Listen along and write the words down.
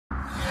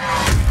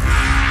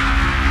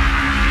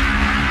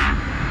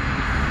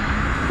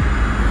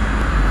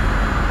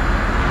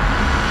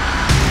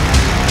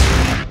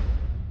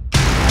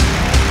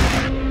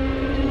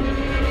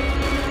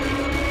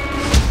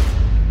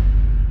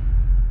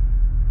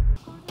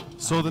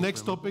So the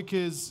next topic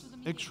is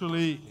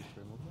actually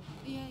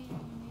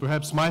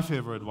perhaps my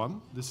favorite one.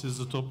 This is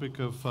the topic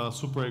of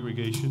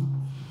superaggregation.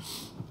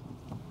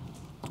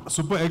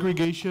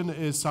 Superaggregation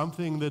is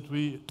something that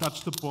we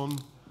touched upon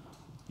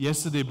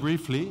yesterday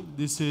briefly.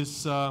 This is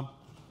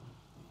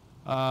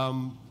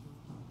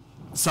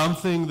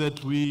something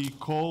that we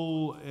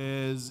call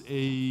as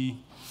a,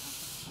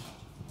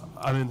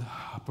 I mean,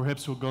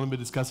 perhaps we're going to be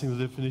discussing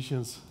the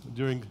definitions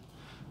during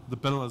the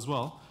panel as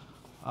well.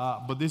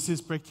 But this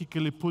is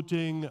practically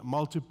putting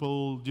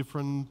multiple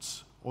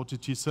different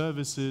OTT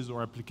services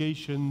or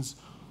applications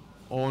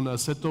on a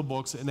set-top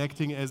box and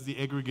acting as the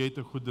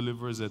aggregator who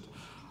delivers it.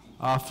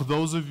 For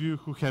those of you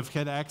who have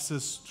had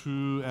access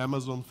to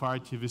Amazon Fire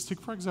TV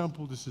Stick, for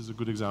example, this is a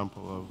good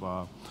example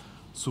of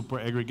super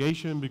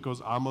aggregation,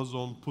 because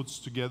Amazon puts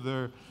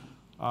together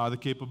the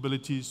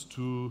capabilities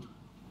to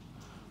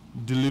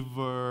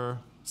deliver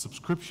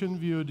subscription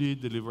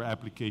VOD, deliver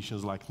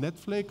applications like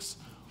Netflix,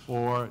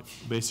 or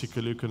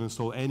basically you can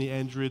install any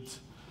Android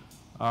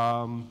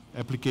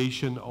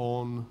application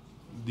on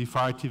the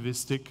Fire TV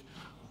Stick,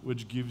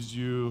 which gives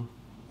you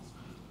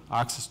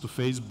access to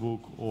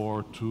Facebook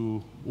or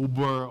to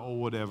Uber or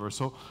whatever.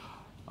 So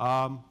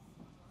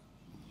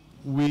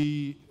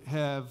we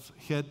have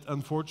had,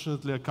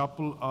 unfortunately, a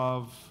couple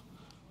of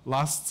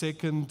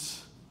last-second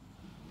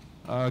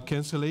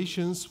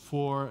cancellations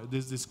for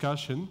this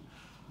discussion.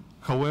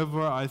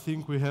 However, I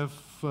think we have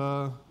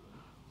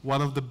one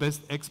of the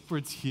best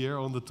experts here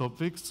on the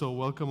topic, so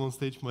welcome on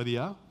stage,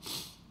 Maria.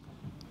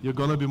 You're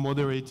going to be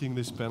moderating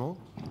this panel,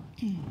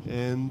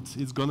 and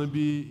it's going to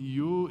be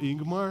you,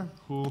 Ingmar,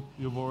 who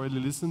you've already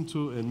listened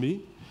to, and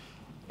me.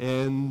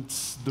 And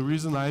the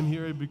reason I'm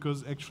here is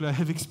because actually I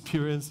have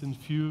experience in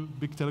few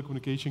big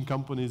telecommunication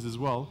companies as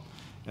well,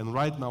 and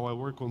right now I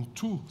work on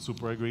 2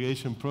 super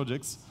aggregation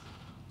projects,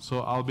 so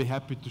I'll be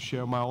happy to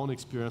share my own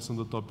experience on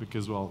the topic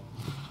as well.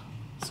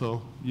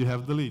 So you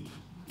have the lead.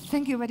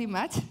 Thank you very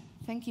much.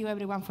 Thank you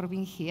everyone for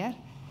being here.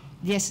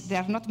 Yes,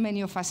 there are not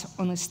many of us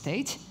on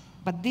stage,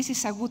 but this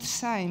is a good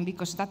sign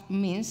because that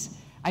means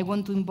I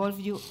want to involve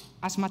you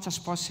as much as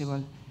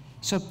possible.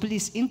 So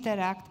please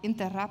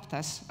interrupt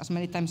us as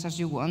many times as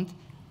you want,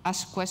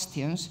 ask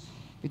questions,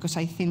 because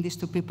I think these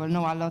 2 people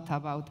know a lot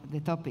about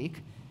the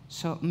topic,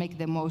 so make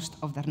the most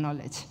of their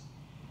knowledge.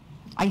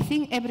 I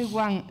think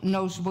everyone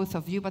knows both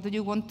of you, but do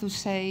you want to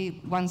say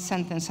one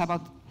sentence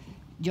about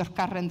your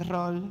current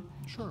role?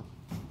 Sure.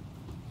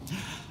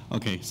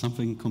 Okay,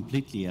 something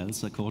completely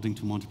else according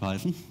to Monty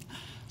Python.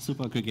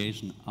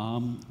 Superaggregation.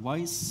 Why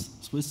is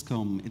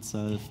Swisscom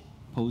itself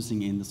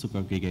posing in the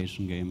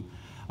superaggregation game?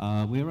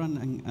 We're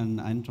running an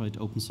Android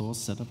open source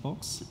setup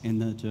box in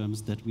the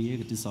terms that we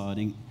are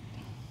deciding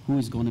who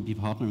is going to be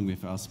partnering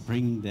with us,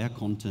 bringing their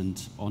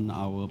content on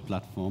our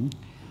platform.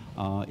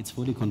 It's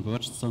fully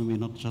converged, so we're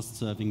not just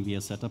serving via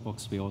setup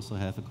box, we also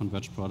have a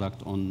converged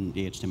product on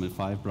the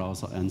HTML5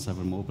 browser and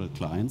several mobile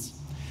clients.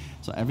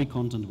 So every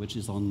content which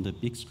is on the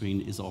big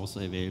screen is also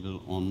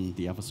available on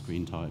the other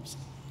screen types.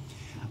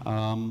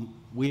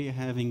 We're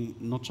having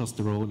not just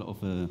the role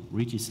of a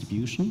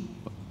redistribution,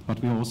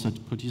 but we're also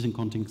producing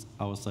content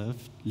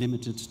ourselves,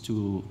 limited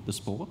to the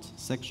sport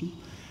section.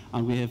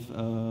 And we have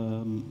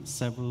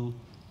several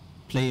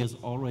players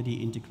already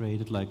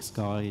integrated, like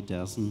Sky,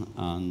 DAZN,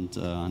 and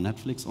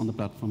Netflix on the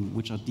platform,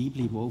 which are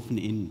deeply woven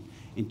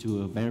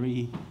into a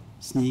very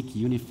sleek,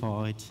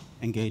 unified,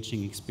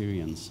 engaging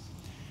experience.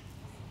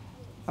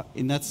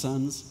 In that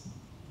sense,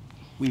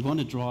 we want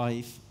to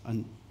drive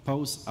and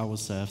pose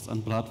ourselves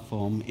and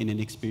platform in an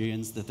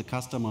experience that the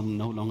customer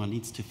no longer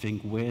needs to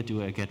think, where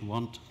do I get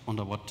what,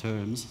 under what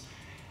terms?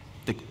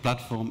 The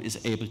platform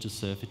is able to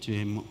serve it to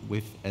him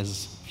with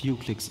as few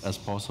clicks as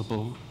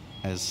possible,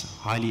 as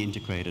highly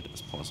integrated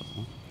as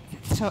possible.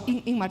 So,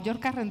 Ingmar, your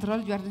current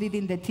role, you are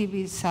leading the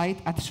TV side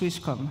at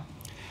Swisscom.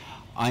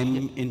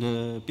 I'm in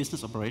the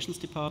business operations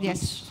department,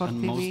 yes, for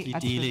and TV mostly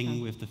dealing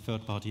Swisscom. with the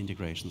third-party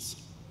integrations.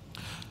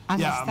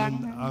 Yeah, I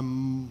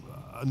mean,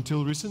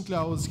 until recently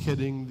I was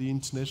heading the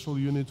international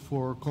unit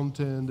for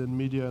content and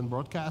media and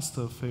broadcast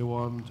of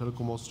A1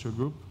 Telecom Austria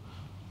Group.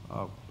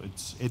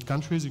 It's 8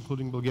 countries,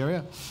 including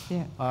Bulgaria.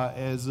 Yeah.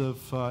 As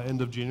of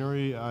end of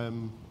January,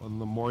 I'm on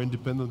a more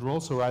independent role.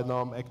 So right now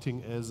I'm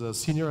acting as a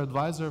senior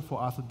advisor for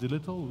Arthur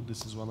Digital.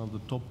 This is one of the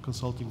top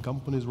consulting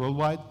companies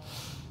worldwide.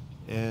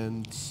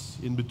 And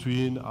in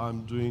between,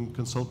 I'm doing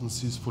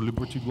consultancies for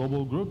Liberty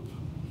Global Group,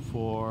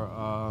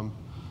 for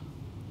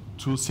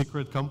 2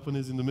 secret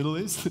companies in the Middle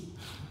East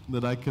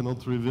that I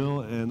cannot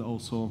reveal, and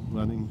also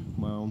running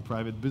my own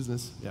private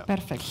business. Yeah.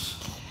 Perfect.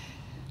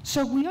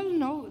 So we all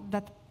know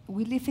that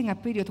we live in a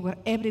period where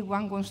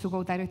everyone wants to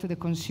go direct to the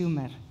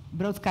consumer.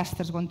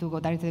 Broadcasters want to go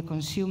direct to the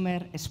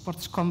consumer,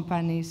 sports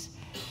companies,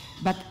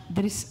 but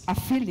there is a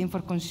feeling for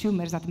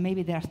consumers that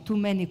maybe there are too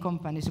many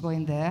companies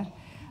going there,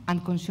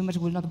 and consumers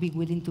will not be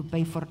willing to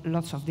pay for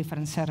lots of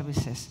different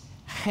services.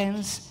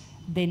 Hence,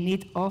 the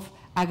need of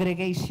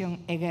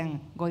aggregation again,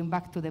 going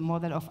back to the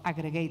model of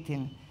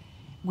aggregating,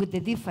 with the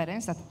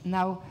difference that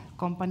now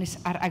companies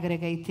are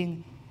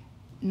aggregating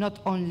not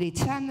only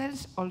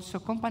channels, also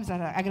companies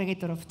that are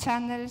aggregator of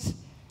channels,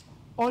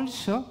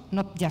 also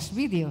not just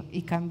video.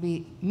 It can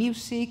be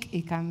music,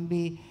 it can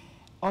be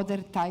other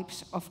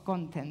types of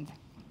content,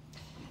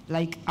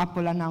 like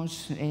Apple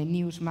announced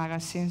news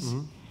magazines.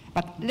 Mm-hmm.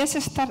 But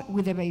let's start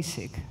with the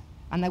basic,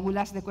 and I will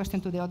ask the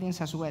question to the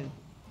audience as well.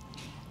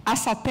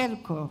 As a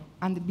telco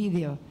and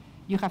video,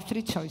 you have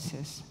three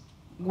choices.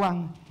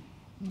 One,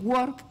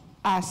 work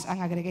as an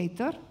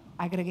aggregator,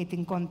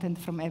 aggregating content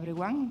from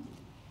everyone.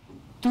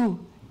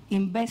 Two,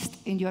 invest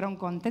in your own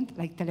content,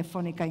 like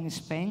Telefónica in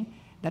Spain,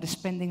 that is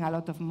spending a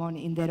lot of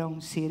money in their own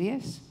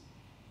series.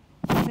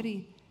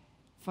 Three,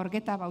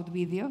 forget about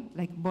video,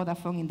 like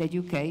Vodafone in the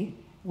UK,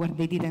 where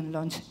they didn't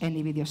launch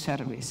any video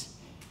service.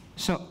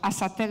 So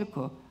as a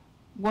telco,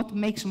 what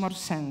makes more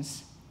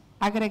sense?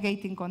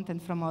 Aggregating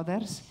content from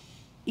others,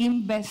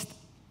 invest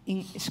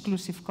in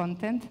exclusive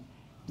content.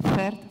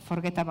 Third,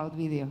 forget about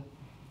video.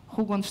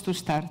 Who wants to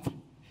start?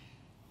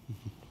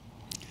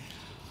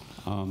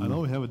 I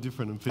know we have a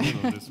different opinion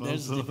on this one.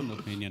 There's a different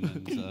opinion,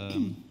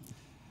 and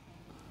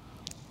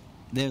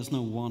there's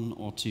no one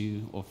or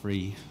two or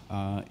three.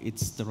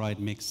 It's the right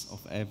mix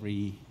of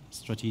every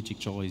strategic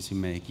choice you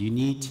make. You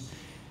need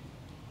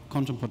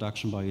content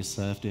production by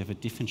yourself to have a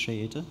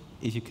differentiator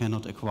if you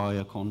cannot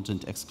acquire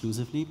content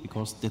exclusively,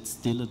 because that's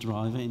still a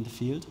driver in the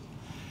field.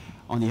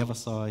 On the other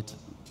side,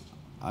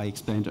 I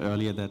explained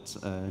earlier that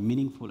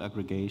meaningful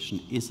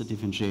aggregation is a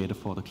differentiator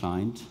for the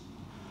client,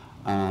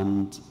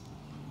 and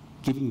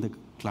giving the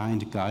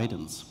client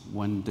guidance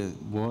when the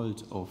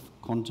world of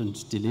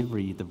content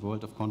delivery, the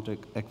world of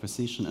content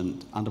acquisition,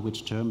 and under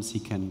which terms he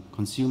can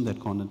consume that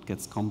content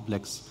gets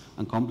complex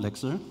and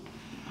complexer,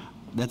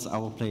 that's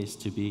our place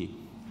to be.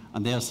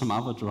 And there are some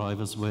other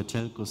drivers where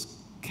telcos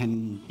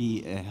can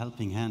be a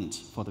helping hand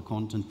for the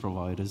content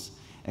providers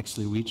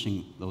actually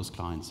reaching those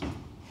clients.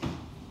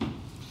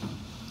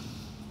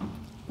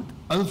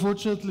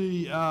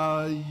 Unfortunately,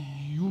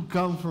 you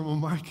come from a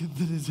market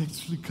that is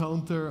actually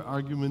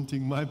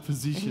counter-argumenting my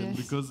position, yes.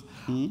 Because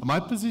my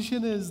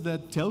position is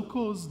that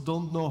telcos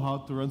don't know how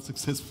to run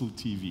successful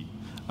TV.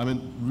 I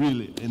mean,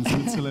 really, in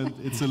Switzerland,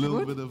 it's a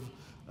little bit of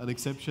an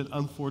exception,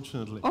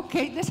 unfortunately.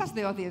 Okay, let's ask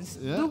the audience.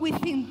 Yeah? Do we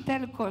think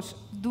telcos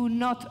do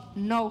not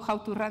know how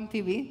to run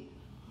TV?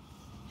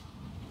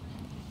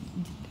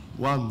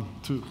 1,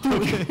 2.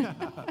 Okay.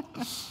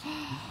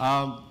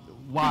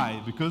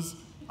 Why? Because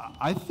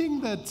I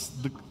think that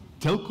the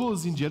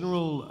telcos in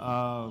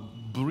general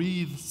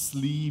breathe,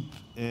 sleep,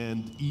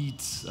 and eat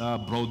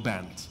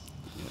broadband.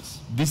 Yes.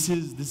 This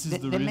is the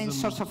reason. The main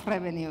source of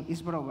revenue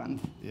is broadband.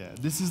 Yeah,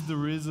 this is the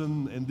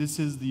reason, and this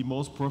is the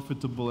most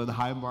profitable and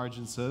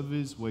high-margin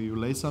service where you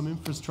lay some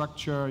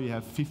infrastructure, you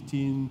have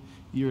 15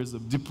 years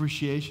of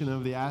depreciation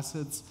of the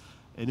assets,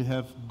 and you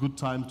have good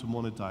time to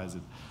monetize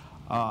it.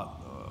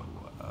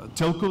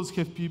 Telcos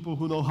have people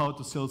who know how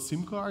to sell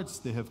SIM cards.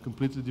 They have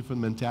completely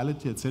different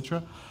mentality,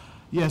 etc.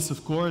 Yes,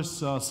 of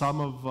course, some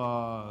of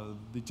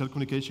the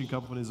telecommunication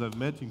companies I've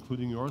met,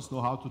 including yours, know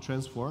how to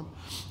transform.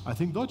 I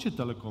think Deutsche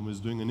Telekom is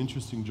doing an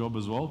interesting job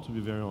as well, to be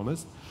very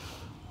honest.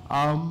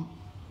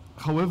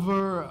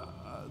 However,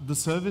 the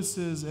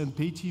services and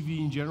pay TV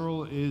in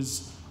general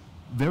is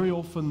very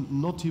often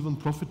not even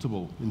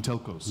profitable in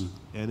telcos.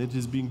 And it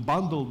is being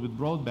bundled with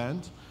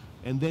broadband,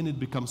 and then it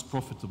becomes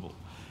profitable.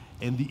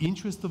 And the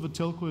interest of a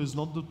telco is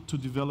not to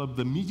develop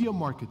the media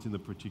market in a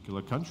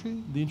particular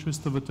country. The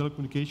interest of a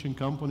telecommunication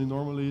company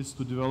normally is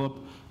to develop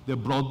their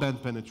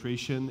broadband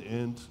penetration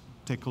and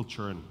tackle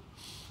churn.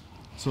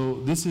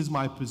 So this is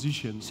my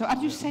position. So are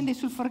you saying they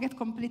should forget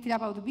completely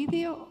about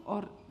video,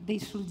 or they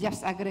should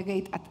just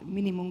aggregate at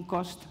minimum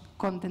cost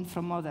content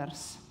from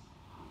others?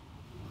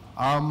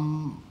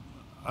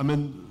 I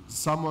mean,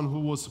 someone who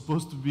was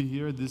supposed to be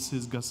here, this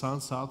is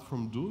Ghassan Saad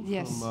from Dawes,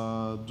 yes.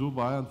 From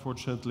Dubai.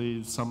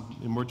 Unfortunately, some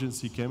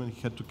emergency came and he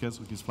had to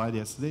cancel his flight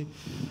yesterday.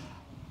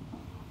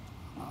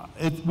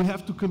 We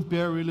have to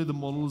compare really the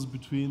models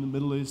between the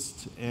Middle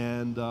East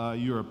and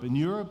Europe. In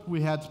Europe,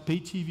 we had pay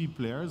TV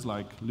players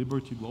like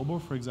Liberty Global,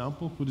 for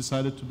example, who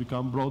decided to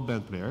become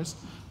broadband players.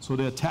 So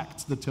they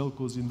attacked the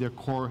telcos in their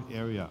core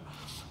area.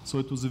 So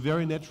it was a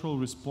very natural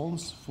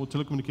response for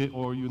telecommunication,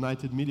 or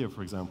United Media,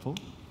 for example,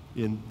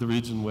 in the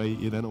region where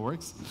it then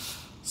works.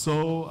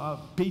 So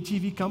pay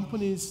TV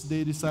companies,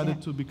 they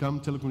decided to become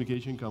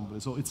telecommunication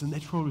companies. So it's a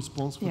natural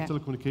response for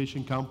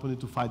telecommunication company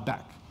to fight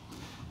back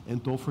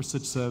and to offer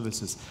such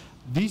services.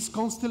 This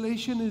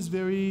constellation is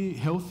very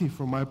healthy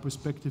from my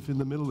perspective in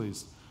the Middle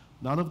East.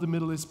 None of the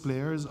Middle East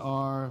players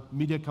are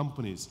media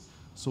companies.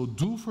 So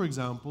Dawes, for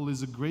example,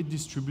 is a great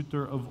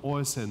distributor of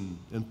OSN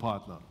and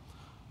partner.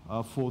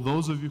 For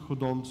those of you who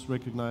don't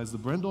recognize the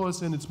brand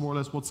OSN, it's more or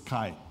less what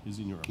Sky is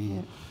in Europe.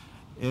 Yeah.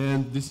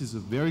 And this is a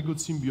very good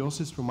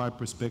symbiosis from my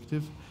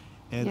perspective.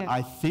 And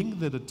I think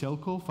that a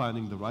telco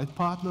finding the right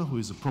partner who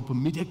is a proper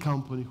media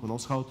company, who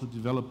knows how to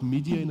develop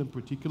media in a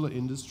particular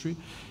industry,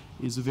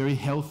 is a very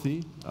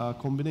healthy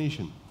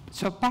combination.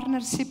 So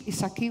partnership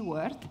is a key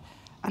word.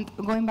 And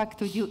going back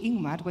to you,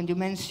 Ingmar, when you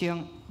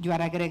mention you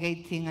are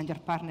aggregating and you're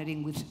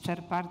partnering with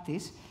third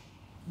parties,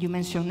 you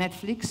mentioned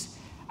Netflix.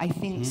 I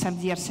think some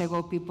years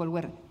ago people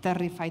were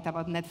terrified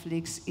about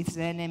Netflix. It's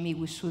the enemy.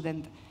 We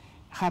shouldn't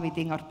have it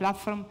in our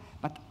platform.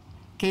 But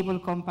cable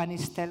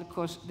companies,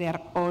 telcos, they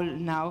are all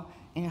now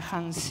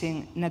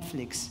enhancing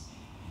Netflix.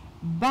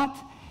 But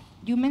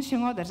you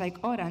mentioned others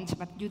like Orange,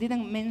 but you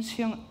didn't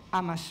mention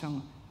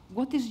Amazon.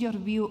 What is your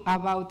view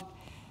about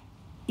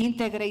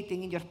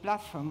integrating in your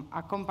platform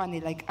a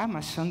company like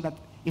Amazon that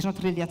is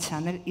not really a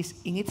channel, is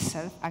in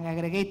itself an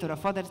aggregator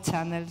of other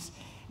channels?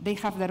 They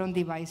have their own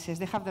devices,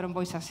 they have their own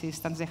voice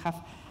assistants, they have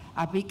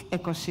a big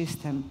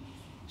ecosystem.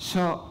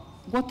 So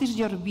what is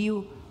your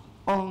view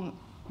on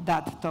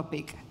that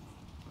topic?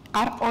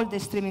 Are all the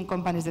streaming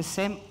companies the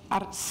same?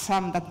 Are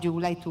some that you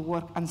would like to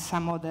work and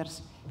some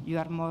others you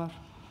are more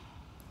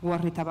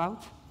worried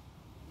about?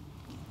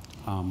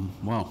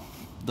 Well,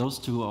 those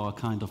two are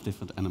kind of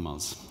different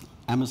animals.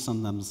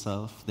 Amazon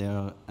themselves,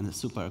 they're a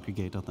super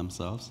aggregator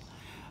themselves.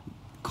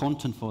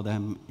 Content for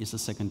them is a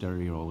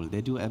secondary role.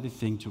 They do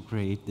everything to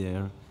create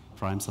their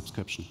Prime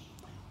subscription.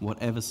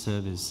 Whatever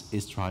service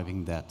is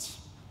driving that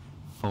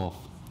forth.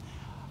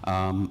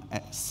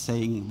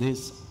 Saying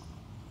this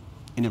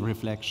in a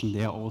reflection,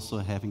 they are also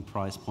having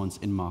price points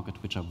in market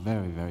which are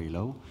very, very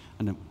low,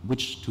 and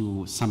which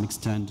to some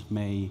extent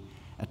may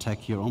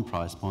attack your own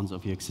price points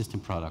of your existing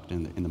product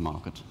in the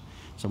market.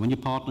 So when you're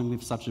partnering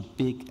with such a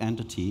big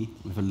entity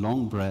with a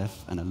long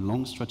breadth and a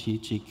long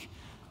strategic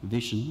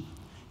vision,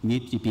 you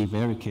need to be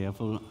very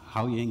careful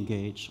how you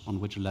engage,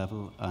 on which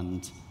level,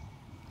 and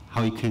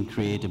how you can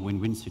create a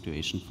win-win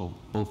situation for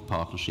both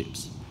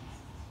partnerships.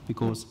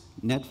 Because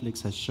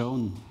Netflix has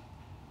shown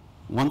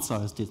one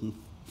size didn't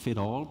fit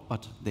all,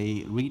 but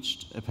they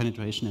reached a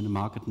penetration in the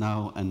market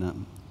now and a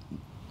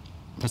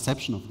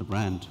perception of the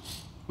brand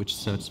which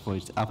searches for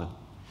each other.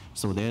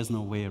 So there's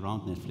no way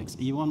around Netflix.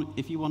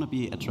 If you want to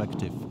be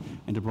attractive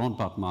in the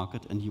broadband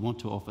market and you want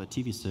to offer a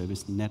TV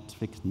service,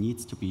 Netflix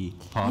needs to be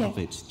part of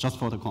it, just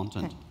for the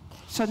content.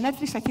 So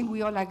Netflix, I think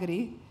we all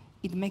agree,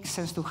 it makes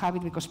sense to have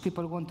it because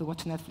people want to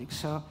watch Netflix.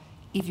 So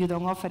if you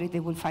don't offer it, they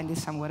will find it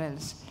somewhere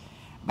else.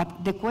 But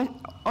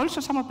also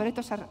some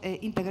operators are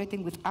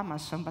integrating with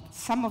Amazon, but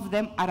some of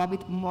them are a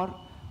bit more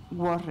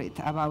worried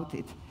about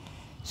it.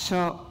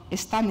 So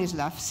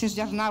Stanislav, since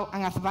you're now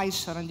an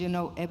advisor and you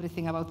know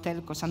everything about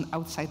telcos and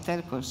outside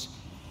telcos,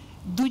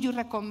 do you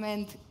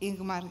recommend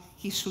Ingmar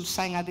he should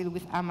sign a deal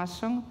with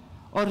Amazon,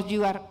 or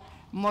you are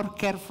more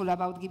careful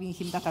about giving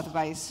him that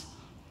advice?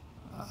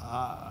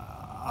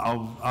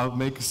 I'll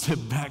make a step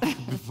back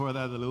before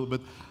that a little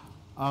bit.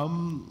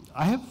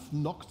 I have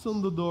knocked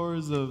on the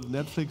doors of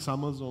Netflix,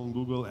 Amazon,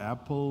 Google,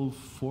 Apple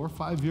 4 or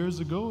 5 years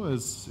ago,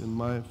 as in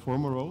my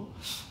former role.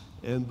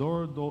 And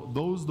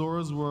those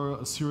doors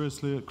were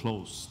seriously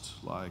closed.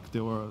 Like, they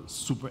were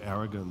super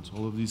arrogant,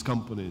 all of these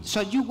companies. So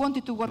you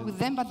wanted to work with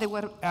them, but they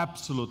were...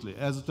 Absolutely,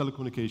 as a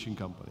telecommunication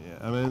company.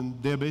 I mean,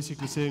 they're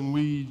basically saying,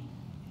 we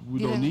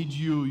don't need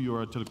you,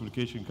 you're a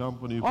telecommunication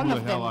company, who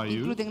the hell are you?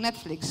 Including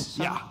Netflix.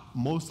 So yeah,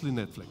 mostly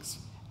Netflix.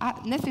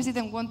 Netflix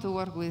didn't want to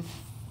work with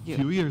you. A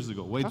few years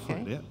ago, wait for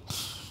it, yeah.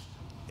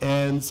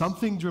 And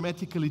something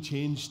dramatically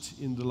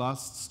changed in the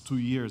last 2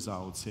 years, I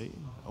would say,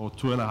 or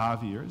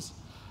 2.5 years.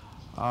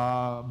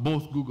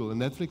 Both Google and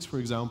Netflix, for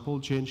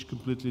example, changed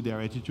completely their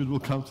attitude.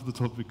 We'll come to the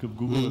topic of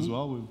Google as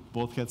well. We've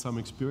both had some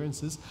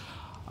experiences.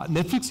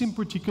 Netflix in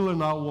particular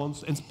now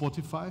wants, and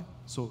Spotify,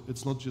 so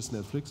it's not just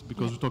Netflix,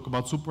 because we talk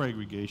about super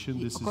aggregation.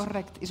 This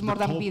correct. Is it's more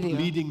than video.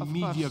 Leading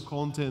media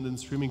content and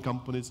streaming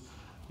companies,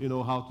 you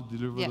know, how to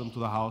deliver them to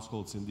the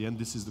households. In the end,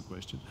 this is the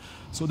question.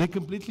 So they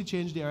completely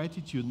changed their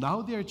attitude.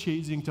 Now they're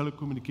chasing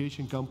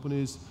telecommunication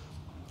companies,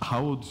 I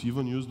would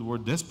even use the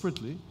word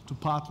desperately, to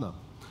partner.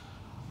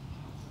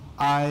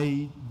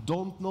 I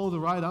don't know the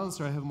right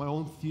answer. I have my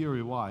own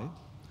theory why.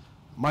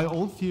 My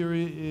own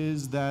theory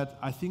is that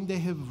I think they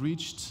have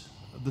reached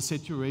the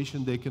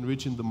saturation they can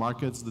reach in the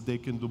markets that they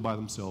can do by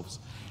themselves.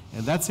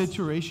 And that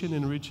saturation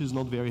in reach is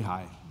not very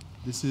high.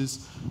 This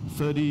is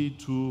 30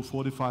 to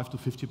 45 to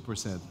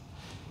 50%.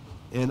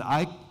 And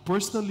I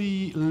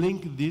personally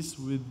link this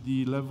with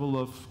the level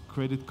of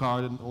credit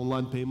card and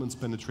online payments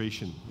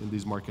penetration in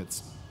these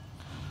markets.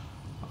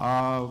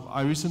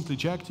 I recently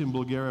checked in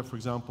Bulgaria, for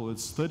example,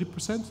 it's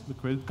 30%, the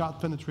credit card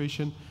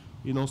penetration.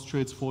 In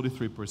Austria, it's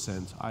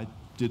 43%. I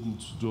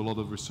didn't do a lot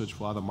of research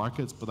for other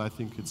markets, but I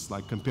think it's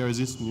like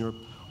compares Eastern Europe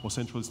or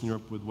Central Eastern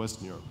Europe with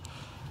Western Europe.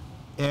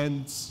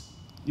 And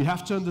you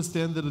have to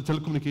understand that a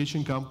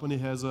telecommunication company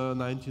has a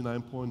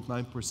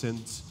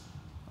 99.9%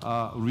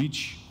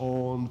 reach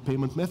on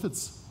payment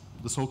methods,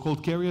 the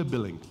so-called carrier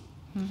billing.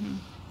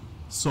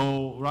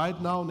 So right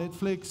now,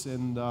 Netflix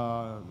and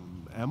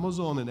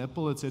Amazon and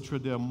Apple, etc.,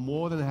 they are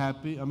more than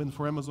happy. I mean,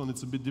 for Amazon,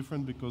 it's a bit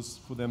different because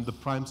for them, the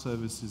Prime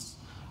service is,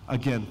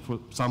 again, for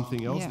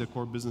something else. Their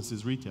core business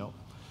is retail.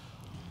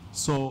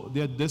 So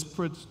they're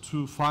desperate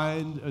to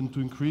find and to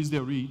increase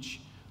their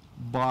reach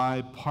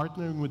by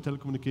partnering with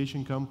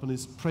telecommunication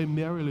companies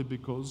primarily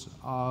because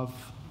of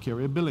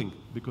carrier billing,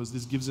 because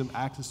this gives them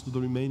access to the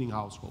remaining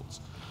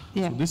households.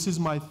 So this is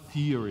my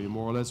theory,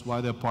 more or less,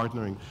 why they're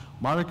partnering.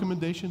 My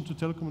recommendation to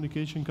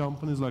telecommunication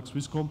companies like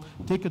Swisscom,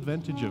 take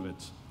advantage of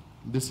it.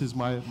 This is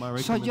my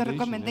recommendation. So your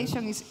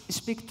recommendation is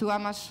speak to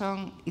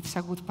Amazon. It's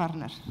a good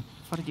partner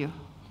for you.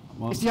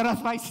 Well, it's your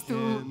advice to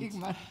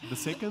Ingmar. The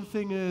second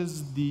thing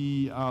is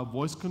the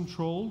voice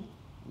control,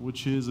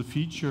 which is a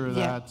feature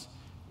that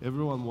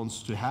everyone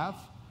wants to have.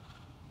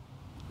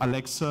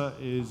 Alexa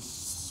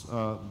is,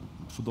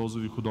 for those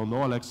of you who don't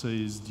know, Alexa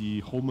is the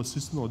home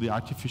assistant or the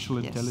artificial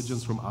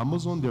intelligence from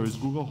Amazon. There is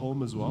Google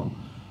Home as well.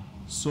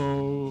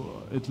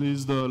 So at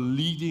least the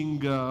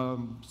leading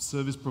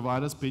service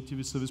providers, pay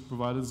TV service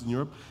providers in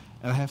Europe,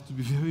 and I have to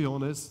be very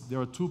honest, there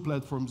are two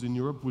platforms in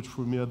Europe which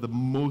for me are the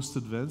most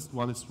advanced.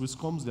 One is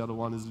Swisscom's, the other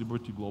one is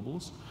Liberty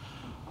Global's.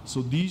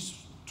 So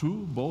these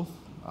two, both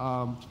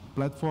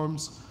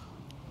platforms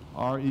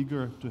are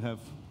eager to have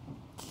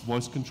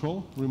voice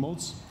control,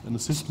 remotes, and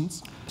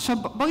assistants. So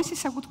voice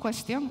is a good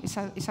question.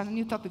 It's a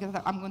new topic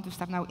that I'm going to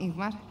start now,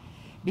 Ingmar,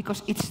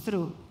 because it's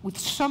true. With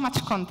so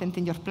much content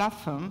in your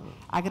platform,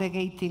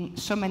 aggregating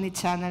so many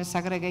channels,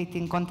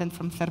 aggregating content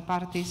from third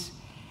parties,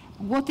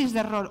 what is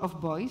the role of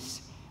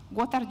voice?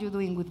 What are you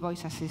doing with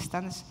voice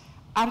assistants?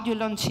 Are you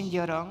launching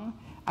your own?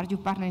 Are you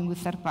partnering with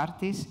third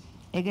parties?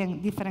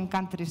 Again, different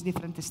countries,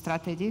 different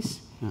strategies.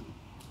 Yeah.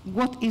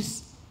 What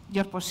is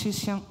your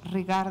position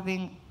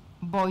regarding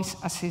voice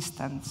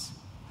assistants?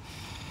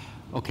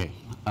 Okay.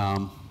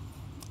 I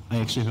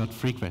actually heard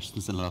 3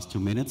 questions in the last 2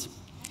 minutes.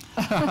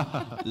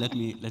 let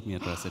me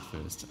address it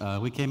first.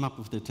 We came up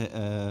with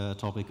the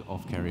topic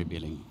of carrier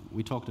billing.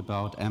 We talked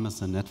about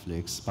Amazon,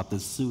 Netflix, but the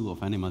zoo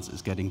of animals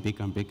is getting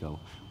bigger and bigger.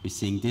 We're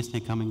seeing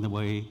Disney coming the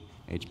way.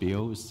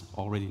 HBO is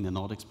already in the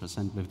Nordics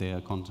present with their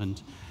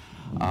content.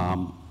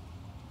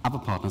 Other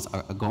partners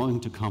are going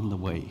to come the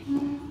way.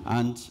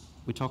 And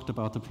we talked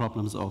about the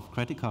problems of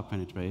credit card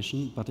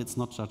penetration, but it's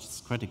not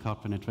just credit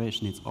card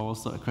penetration, it's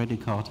also a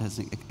credit card has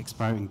an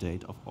expiring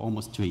date of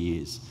almost 2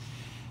 years.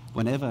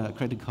 Whenever a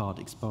credit card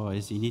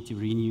expires, you need to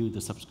renew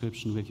the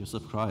subscription with your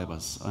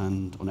subscribers.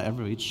 And on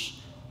average,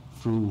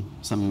 through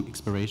some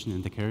expiration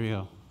in the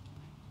carrier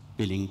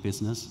billing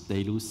business,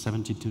 they lose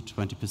 70 to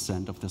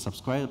 20% of their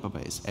subscriber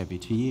base every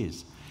 2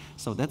 years.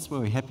 So that's where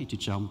we're happy to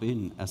jump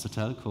in as a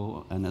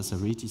telco and as a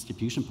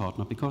redistribution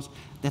partner, because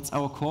that's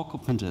our core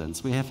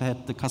competence. We have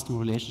had the customer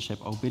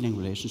relationship, our billing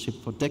relationship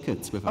for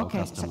decades with our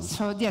customers.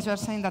 So yes, you are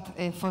saying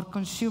that for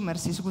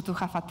consumers, it's good to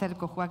have a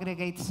telco who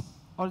aggregates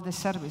all the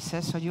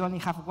services, so you only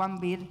have one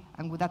bill,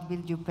 and with that bill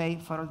you pay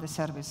for all the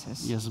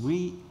services. Yes,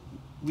 we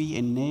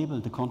enable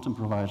the content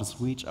providers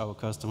reach our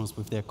customers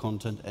with their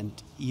content and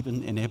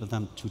even enable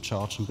them to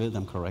charge and bill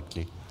them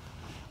correctly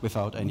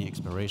without any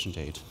expiration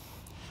date.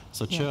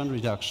 So churn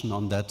reduction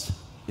on that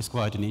is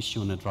quite an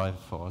issue and a driver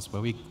for us,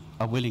 where we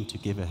are willing to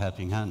give a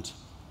helping hand.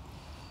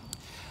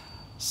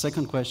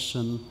 Second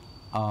question.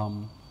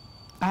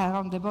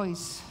 Around the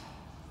voice.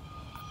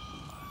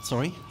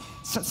 Sorry?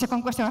 So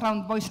second question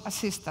around voice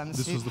assistance.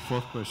 This was the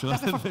fourth question.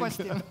 That's the fourth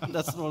question.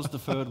 That was the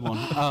third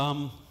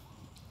one.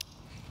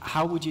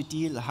 How would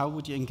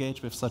you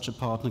engage with such a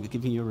partner,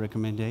 giving your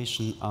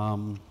recommendation?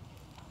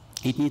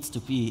 It needs to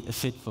be a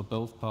fit for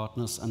both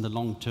partners, and the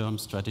long-term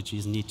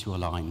strategies need to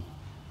align.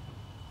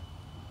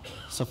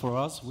 So for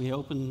us, we're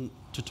open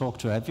to talk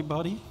to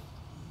everybody,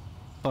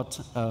 but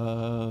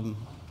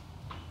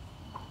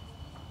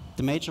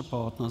the major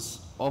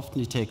partners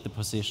often take the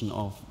position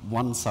of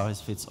one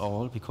size fits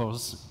all,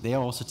 because they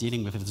are also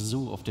dealing with a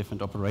zoo of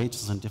different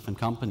operators and different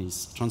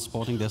companies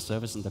transporting their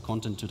service and their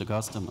content to the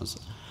customers.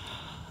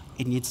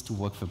 It needs to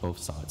work for both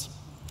sides.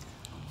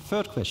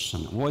 Third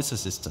question, voice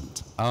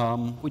assistant.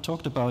 We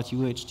talked about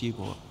UHD,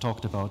 we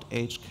talked about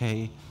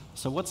HK.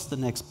 So what's the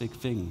next big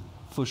thing?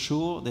 For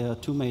sure, there are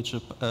 2 major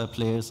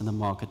players in the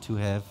market who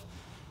have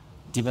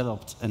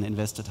developed and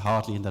invested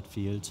hardly in that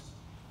field.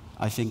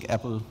 I think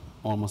Apple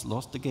almost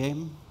lost the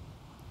game.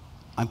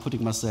 I'm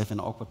putting myself in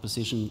an awkward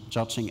position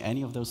judging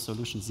any of those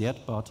solutions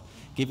yet, but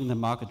given the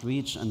market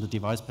reach and the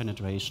device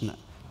penetration,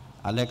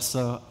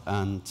 Alexa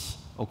and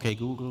OK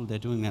Google, they're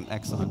doing an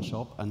excellent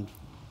job. And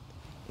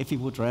if we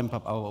would ramp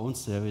up our own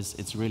service,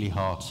 it's really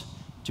hard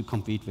to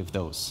compete with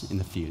those in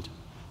the field.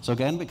 So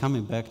again, we're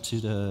coming back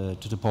to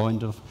the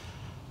point of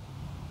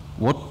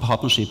what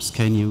partnerships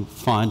can you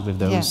find with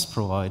those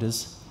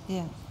providers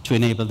to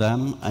enable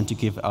them and to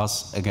give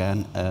us,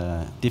 again,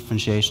 a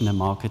differentiation in the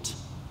market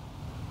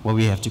where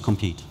we have to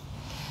compete.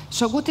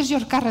 So what is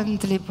your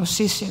current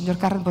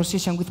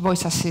position with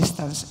voice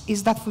assistance?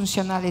 Is that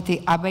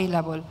functionality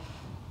available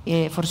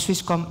for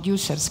Swisscom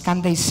users?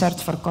 Can they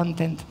search for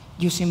content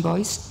using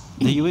voice?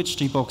 The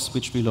UHD box,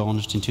 which we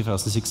launched in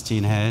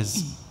 2016,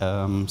 has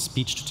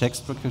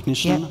speech-to-text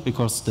recognition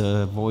because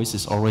the voice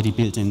is already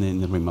built in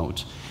the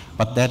remote.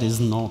 But that is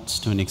not,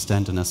 to an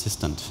extent, an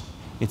assistant.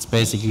 It's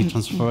basically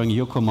transferring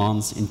your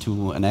commands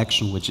into an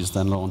action which is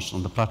then launched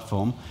on the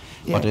platform.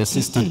 But the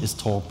assistant is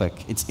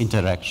talkback, it's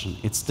interaction.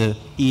 It's the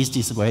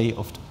easiest way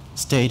of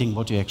stating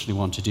what you actually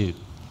want to do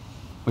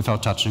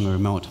without touching a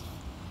remote.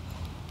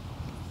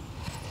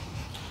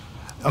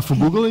 For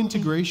Google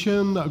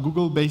integration,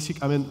 Google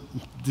Basic, I mean,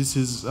 this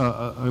is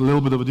a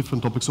little bit of a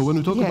different topic. So when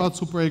we talk about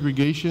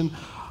superaggregation,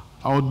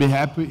 I would be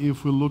happy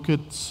if we look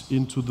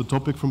into the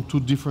topic from two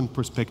different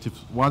perspectives.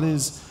 One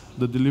is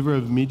the delivery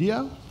of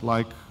media,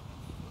 like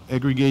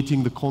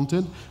aggregating the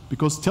content,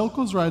 because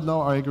telcos right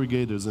now are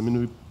aggregators. I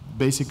mean, we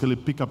basically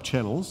pick up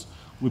channels,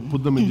 we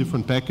put them in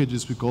different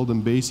packages, we call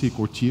them basic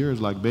or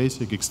tiers, like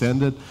basic,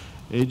 extended,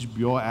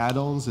 HBO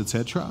add-ons,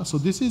 etc. So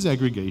this is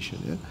aggregation.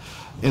 Yeah?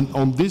 And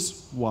on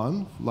this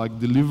one, like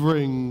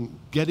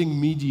getting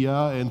media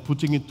and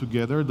putting it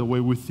together the way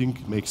we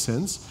think makes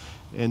sense,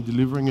 and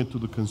delivering it to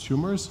the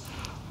consumers,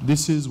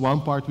 this is one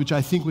part which I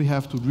think we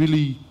have to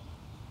really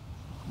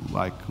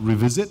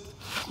revisit.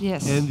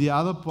 Yes. And the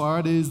other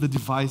part is the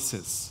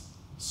devices.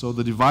 So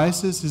the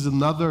devices is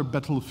another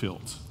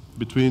battlefield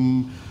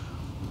between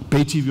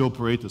pay TV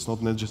operators, not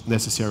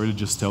necessarily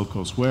just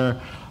telcos, where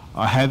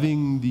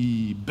having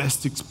the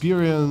best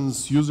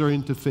experience, user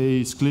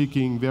interface,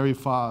 clicking very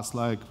fast,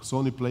 like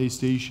Sony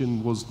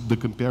PlayStation was the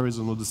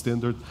comparison of the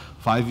standard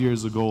 5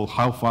 years ago.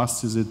 How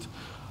fast is it,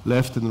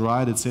 left and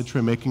right,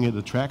 etc., making it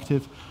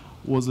attractive,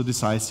 was a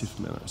decisive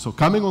manner. So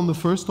coming on the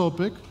first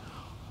topic,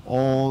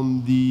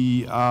 on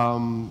the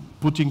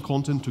putting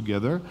content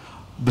together,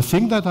 the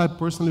thing that I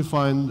personally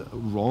find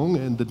wrong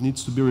and that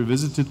needs to be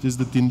revisited is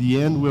that in the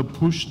end we're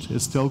pushed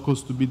as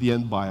telcos to be the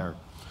end buyer.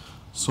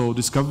 So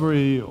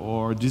Discovery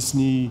or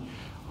Disney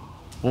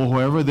or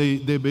whoever,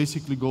 they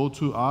basically go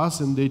to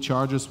us and they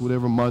charge us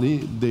whatever money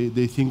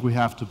they think we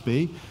have to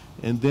pay.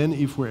 And then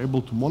if we're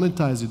able to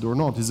monetize it or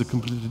not is a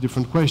completely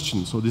different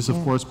question. So this,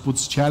 of course,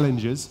 puts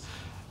challenges.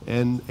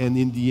 And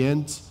in the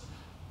end,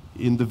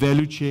 in the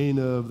value chain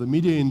of the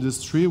media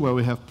industry, where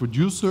we have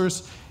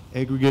producers,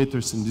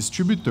 aggregators, and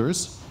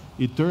distributors,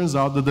 it turns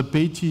out that the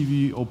pay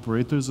TV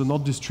operators are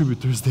not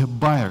distributors, they're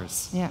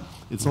buyers. Yeah.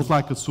 It's not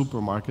like a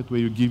supermarket where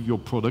you give your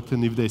product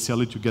and if they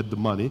sell it, you get the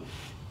money.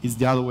 It's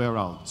the other way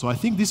around. So I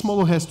think this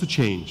model has to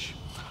change.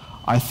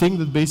 I think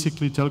that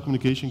basically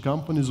telecommunication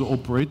companies or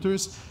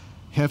operators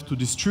have to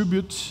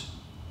distribute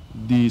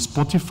the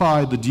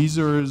Spotify, the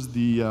Deezers,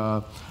 the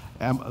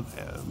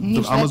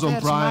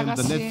Amazon Prime,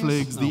 magazines, the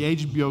Netflix, the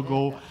HBO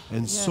Go,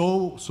 and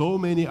so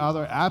many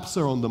other apps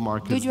are on the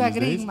market these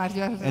days,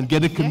 Ingmar, and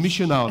get a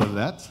commission out of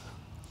that.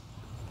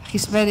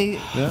 He's very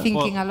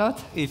thinking a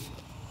lot.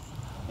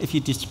 If you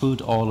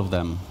distribute all of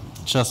them,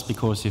 just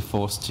because you're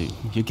forced to,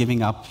 you're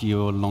giving up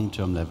your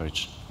long-term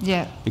leverage.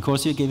 Yeah.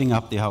 Because you're giving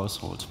up the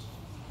household.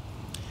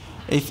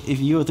 If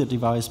you're the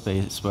device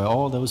base where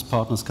all those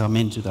partners come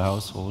into the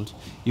household,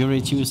 you're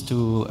reduced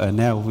to a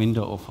narrow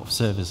window of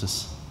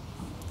services.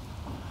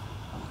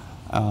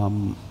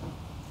 And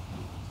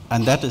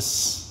that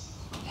is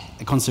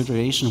a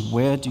consideration.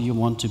 Where do you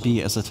want to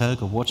be as a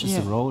telco? What is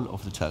the role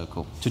of the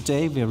telco?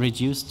 Today we're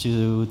reduced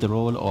to the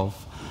role of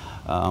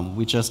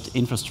we're just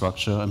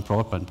infrastructure and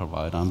broadband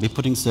provider. And we're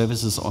putting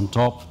services on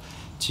top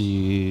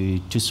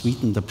to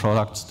sweeten the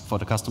product for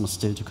the customers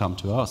still to come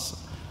to us.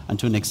 And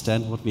to an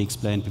extent, what we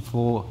explained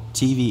before,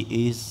 TV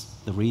is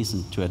the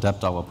reason to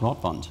adapt our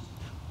broadband.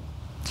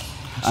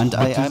 And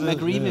I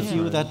agree with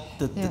you that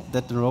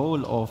the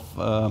role of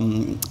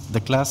the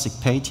classic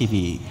pay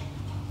TV,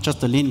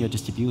 just the linear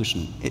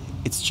distribution,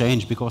 it's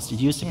changed because it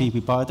used to be we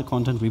buy the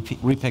content, we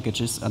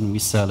repackage it, and we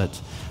sell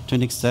it to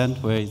an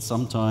extent where it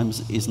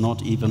sometimes is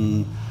not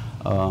even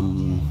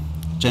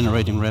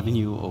generating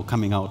revenue or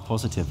coming out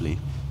positively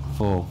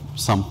for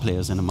some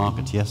players in the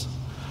market, yes.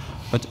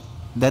 But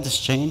that is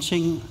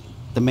changing.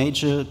 The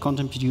major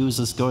content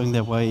producers going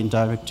their way in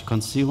direct to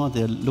consumer,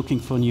 they're looking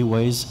for new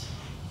ways.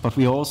 But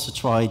we also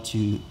try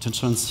to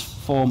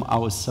transform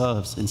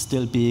ourselves in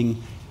still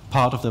being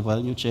part of the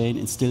value chain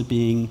and still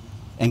being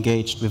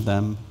engaged with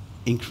them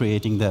in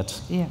creating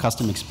that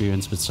custom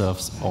experience which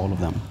serves all of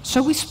them.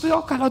 So we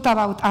spoke a lot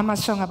about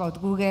Amazon,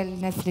 about Google,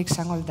 Netflix,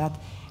 and all that.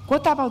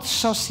 What about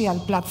social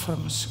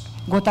platforms?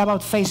 What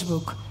about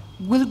Facebook?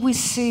 Will we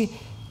see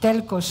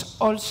telcos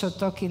also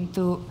talking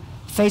to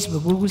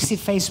Facebook? Will we see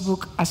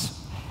Facebook as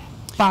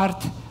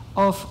part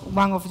of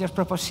one of your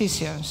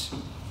propositions?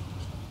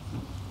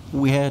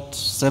 We had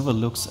several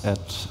looks at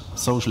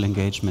social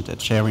engagement,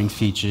 at sharing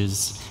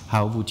features.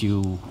 How would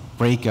you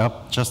break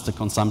up just the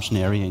consumption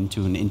area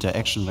into an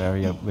interaction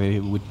area where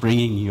you would bring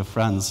in your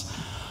friends?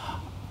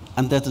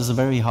 And that is a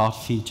very hard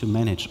field to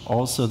manage.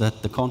 Also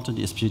that the content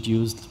is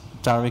produced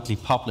directly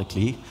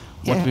publicly.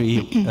 What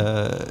we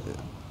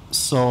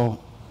saw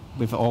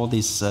with all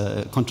these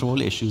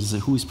control issues,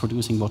 who's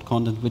producing what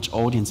content, which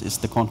audience is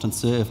the content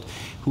served,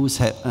 who's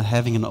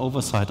having an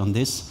oversight on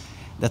this,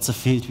 that's a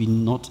field we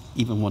not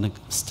even want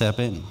to step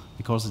in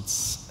because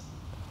it's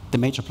the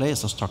major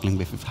players are struggling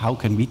with it. How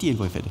can we deal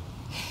with it?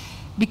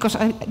 Because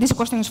this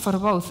question is for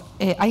both.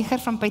 I heard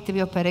from pay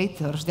TV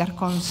operators, they are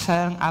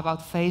concerned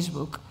about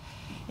Facebook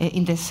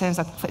in the sense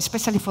that,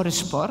 especially for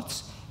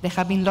sports, there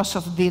have been lots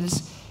of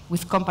deals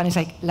with companies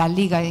like La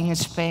Liga in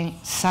Spain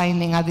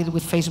signing a deal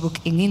with Facebook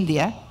in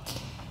India.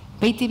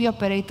 Pay TV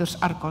operators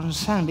are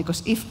concerned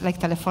because if, like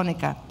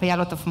Telefonica, pay a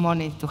lot of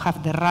money to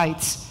have the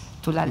rights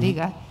to La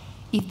Liga,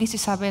 if this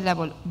is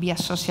available via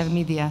social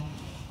media,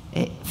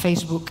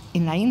 Facebook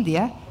in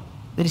India,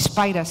 there is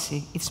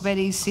piracy. It's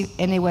very easy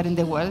anywhere in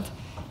the world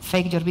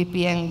fake your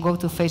VPN, go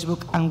to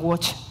Facebook and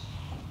watch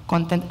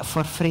content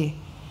for free.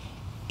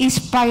 Is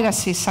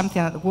piracy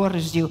something that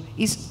worries you?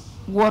 Is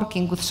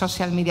working with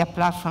social media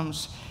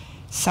platforms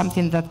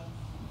something that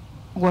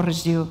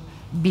worries you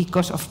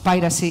because of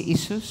piracy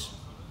issues?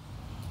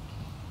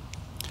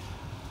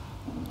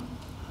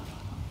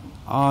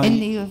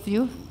 Any of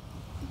you?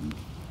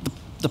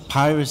 The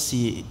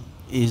piracy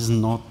is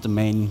not the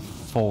main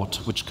thought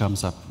which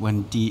comes up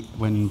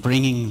when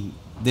bringing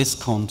this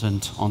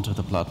content onto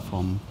the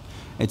platform.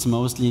 It's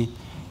mostly,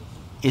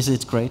 is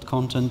it great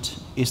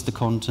content? Is the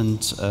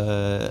content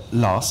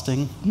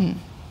lasting?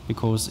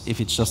 Because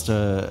if it's just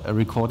a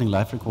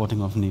live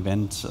recording of an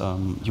event,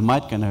 you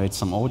might generate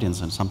some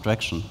audience and some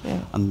traction. Yeah.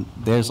 And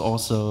there's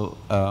also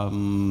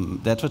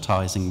the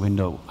advertising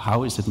window.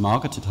 How is it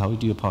marketed? How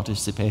do you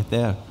participate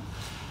there?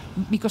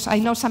 Because I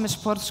know some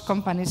sports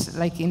companies,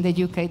 like in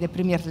the UK, the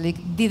Premier League,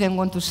 didn't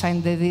want to sign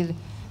the deal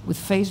with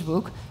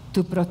Facebook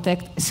to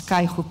protect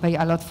Sky, who pay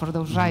a lot for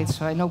those rights.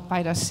 So I know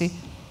piracy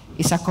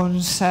is a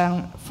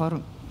concern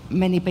for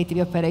many pay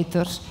TV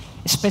operators,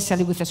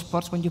 especially with the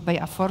sports when you pay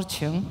a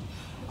fortune,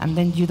 and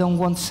then you don't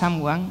want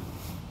someone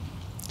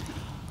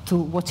to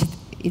watch it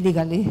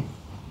illegally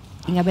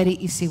in a very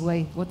easy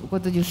way.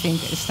 What do you think,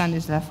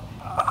 Stanislav?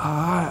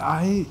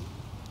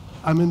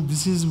 I mean,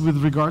 this is with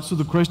regards to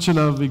the question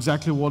of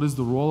exactly what is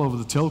the role of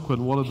the telco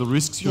and what are the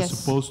risks you're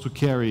supposed to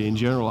carry in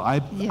general.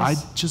 I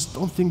just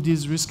don't think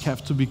these risks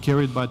have to be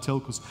carried by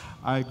telcos.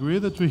 I agree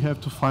that we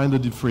have to find a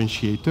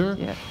differentiator.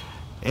 Yeah.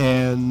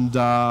 And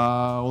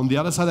on the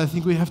other side, I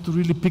think we have to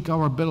really pick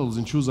our battles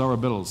and choose our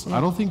battles. Yeah.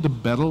 I don't think the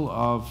battle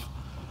of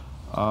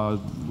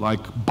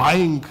like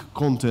buying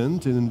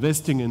content and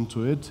investing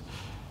into it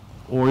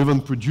or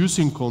even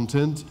producing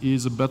content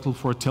is a battle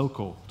for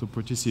telco to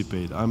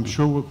participate. I'm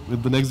sure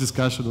with the next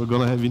discussion we're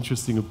going to have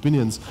interesting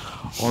opinions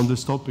on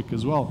this topic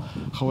as well.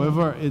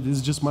 However, it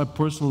is just my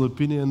personal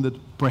opinion that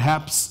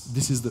perhaps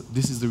this is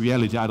the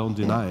reality. I don't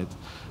deny it,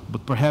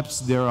 but perhaps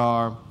there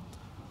are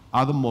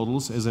other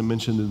models, as I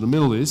mentioned in the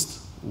Middle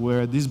East,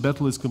 where this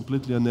battle is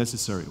completely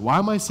unnecessary. Why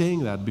am I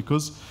saying that?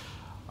 Because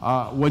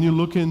when you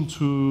look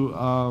into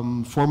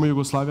former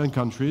Yugoslavian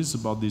countries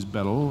about this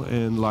battle,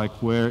 and like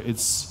where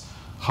it's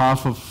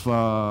half of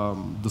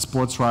the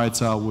sports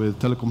rights are with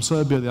Telekom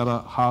Serbia, the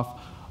other half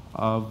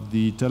of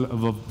the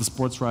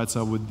sports rights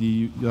are with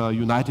the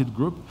United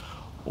Group,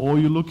 or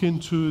you look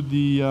into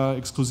the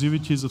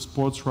exclusivities of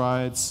sports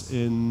rights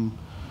in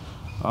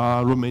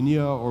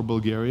Romania or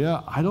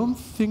Bulgaria, I don't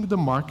think the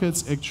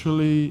markets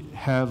actually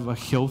have a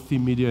healthy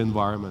media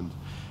environment.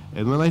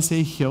 And when I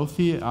say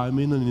healthy, I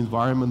mean an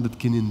environment that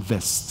can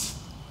invest.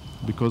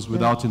 Because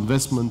without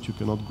investment, you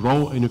cannot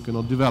grow and you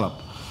cannot develop.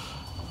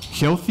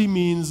 Healthy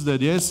means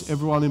that, yes,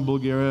 everyone in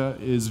Bulgaria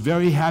is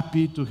very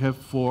happy to have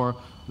for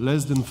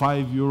less than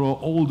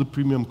 €5 all the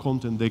premium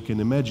content they can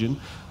imagine,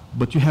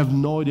 but you have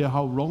no idea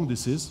how wrong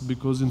this is,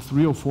 because in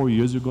 3 or 4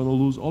 years you're going to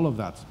lose all of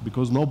that,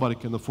 because nobody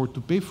can afford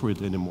to pay for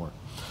it anymore,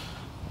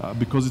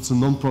 because it's a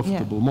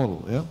non-profitable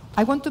model. Yeah?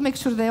 I want to make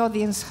sure the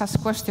audience has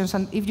questions,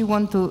 and if you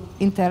want to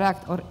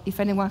interact, or if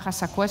anyone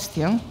has a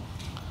question,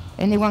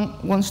 anyone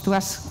wants to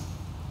ask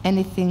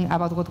anything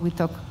about what we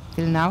talked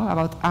till now,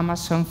 about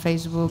Amazon,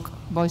 Facebook,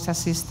 voice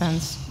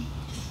assistants?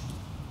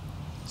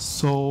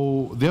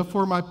 So,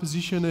 therefore, my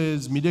position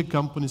is media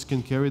companies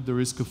can carry the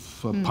risk of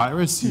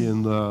piracy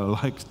and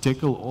like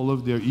tackle all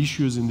of their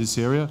issues in this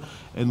area,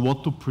 and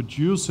what to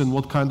produce and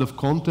what kind of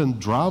content,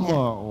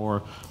 drama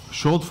or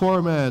short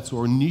formats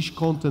or niche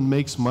content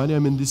makes money. I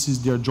mean, this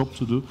is their job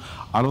to do.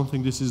 I don't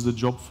think this is the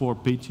job for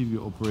pay TV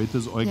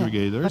operators or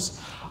aggregators.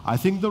 I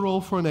think the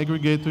role for an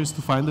aggregator is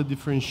to find a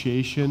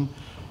differentiation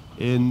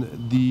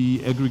in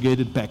the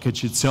aggregated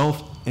package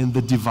itself and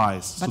the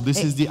device. But so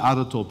this is the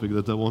other topic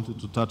that I wanted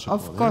to touch upon.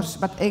 Of course,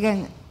 but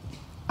again,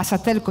 as a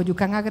telco you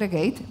can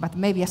aggregate, but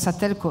maybe as a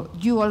telco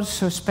you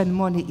also spend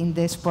money in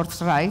the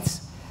sports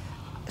rights.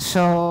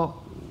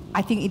 So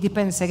I think it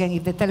depends again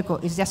if the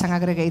telco is just an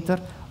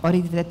aggregator or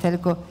if the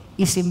telco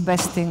is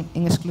investing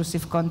in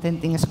exclusive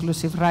content, in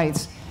exclusive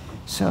rights.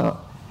 So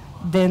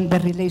then the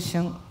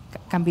relation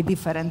can be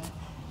different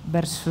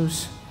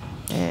versus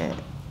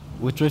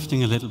we're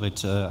drifting a little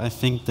bit. I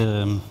think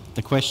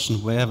the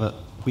question, wherever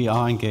we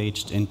are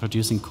engaged in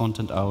producing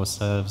content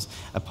ourselves,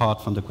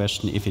 apart from the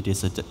question if it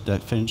is a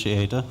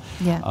differentiator,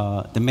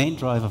 the main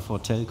driver for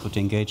telco to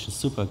engage in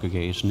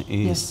superaggregation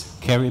is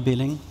carrier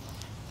billing,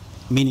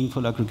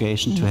 meaningful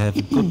aggregation to have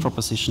a good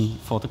proposition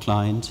for the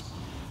client,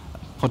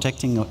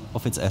 protecting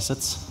of its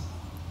assets,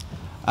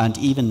 and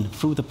even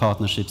through the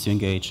partnerships you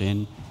engage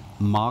in,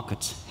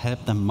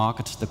 help them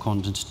market the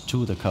content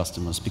to the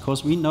customers,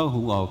 because we know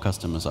who our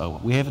customers are.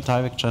 We have a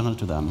direct channel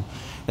to them.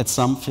 That's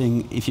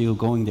something, if you're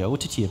going the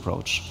OTT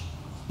approach,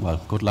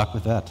 well, good luck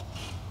with that.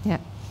 Yeah.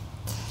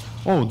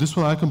 Oh, this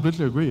one I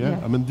completely agree.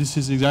 I mean, this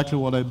is exactly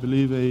what I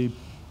believe a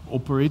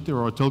operator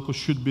or a telco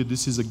should be.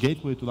 This is a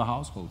gateway to the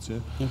households.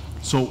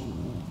 So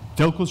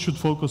telcos should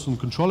focus on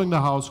controlling the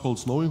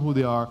households, knowing who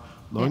they are,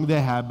 knowing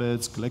their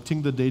habits,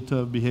 collecting the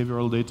data,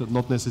 behavioral data,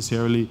 not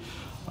necessarily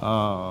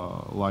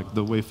like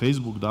the way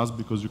Facebook does,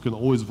 because you can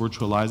always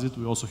virtualize it.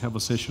 We also have a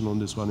session on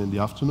this one in the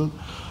afternoon,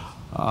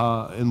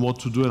 and what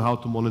to do and how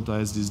to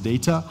monetize this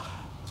data.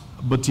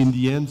 But in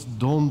the end,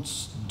 don't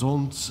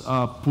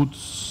put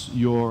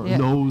your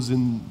nose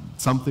in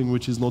something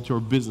which is not your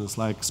business,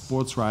 like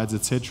sports rights,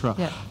 etc.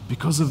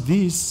 Because of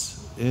this,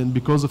 and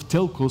because of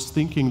telcos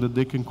thinking that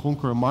they can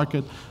conquer a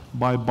market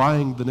by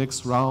buying the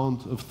next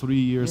round of 3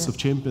 years of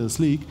Champions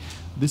League,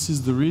 this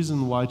is the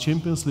reason why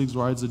Champions League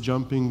rights are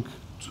jumping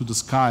to the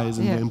skies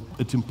and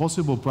at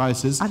impossible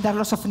prices. And there are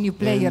lots of new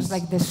players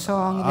like the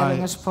Song,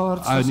 the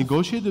Sports. I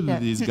negotiated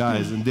with these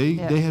guys, and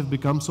they have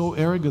become so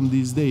arrogant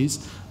these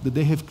days that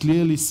they have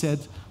clearly said,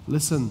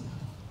 listen,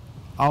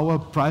 our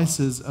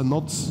prices are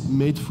not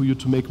made for you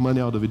to make money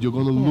out of it. You're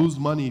going to lose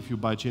money if you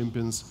buy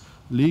Champions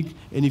League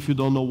and if you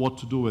don't know what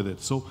to do with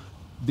it. So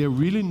they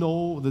really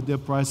know that their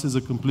prices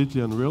are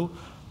completely unreal.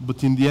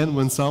 But in the end,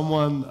 when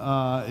someone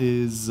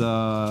is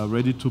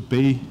ready to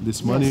pay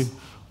this money,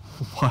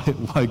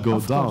 why go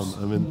down?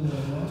 I mean,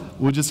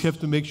 we just have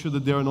to make sure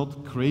that there are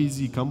not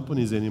crazy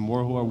companies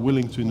anymore who are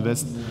willing to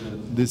invest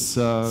this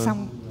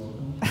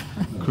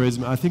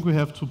crazy. I think we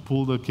have to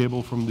pull the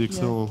cable from the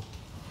external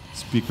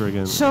speaker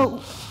again.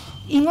 So,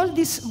 in all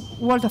this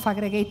world of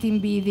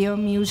aggregating video,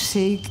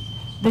 music,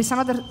 there's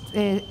another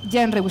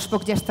genre we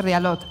spoke yesterday a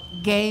lot: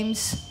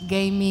 games,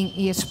 gaming,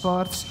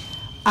 esports,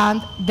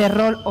 and the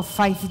role of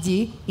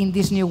 5G in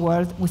this new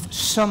world with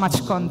so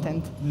much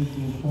content.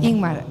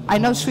 Ingmar, I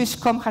know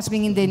Swisscom has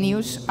been in the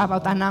news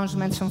about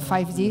announcements on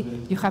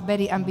 5G. You have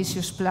very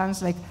ambitious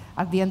plans, like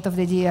at the end of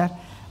the year,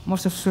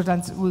 most of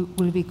students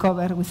will be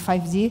covered with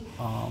 5G.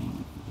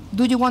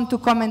 Do you want to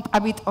comment a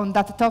bit on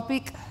that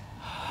topic?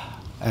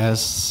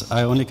 As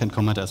I only can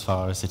comment as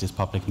far as it is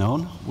public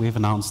known. We've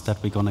announced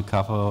that we're going to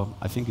cover,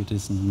 I think it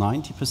is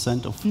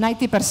 90%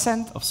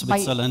 of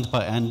Switzerland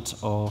by end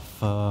of,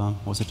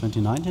 was it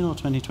 2019 or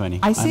 2020?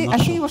 I think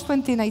it was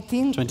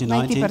 2019,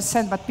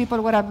 90%, but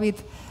people were a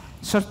bit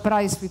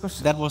surprised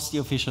because... That was the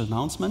official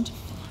announcement.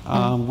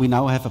 We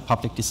now have a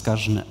public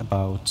discussion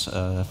about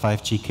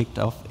 5G kicked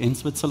off in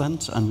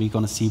Switzerland, and we're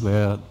going to see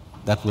where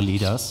that will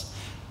lead us.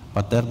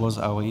 But that was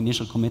our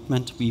initial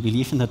commitment. We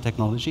believe in the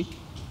technology.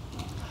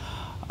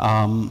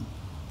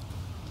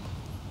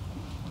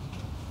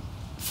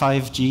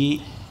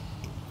 5G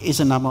is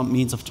another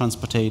means of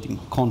transporting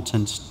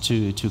content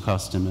to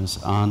customers,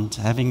 and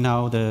having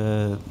now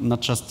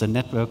not just the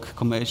network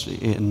commercially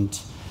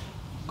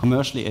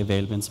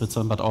available in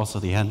Switzerland, but also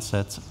the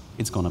handsets,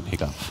 it's going to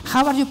pick up.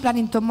 How are you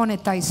planning to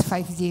monetize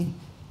 5G?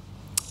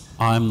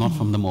 I'm not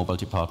from the mobile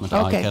department.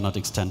 Okay. I cannot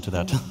extend to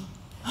that.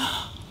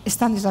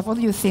 Stanislav, what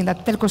do you think,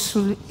 that telcos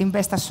should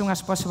invest as soon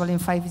as possible in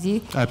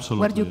 5G?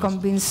 Absolutely. Were you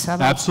convinced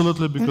about?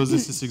 Absolutely, because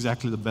this is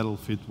exactly the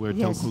battlefield where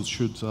telcos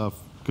should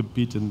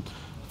compete and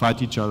fight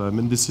each other. I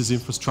mean, this is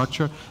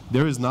infrastructure.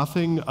 There is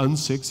nothing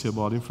unsexy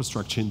about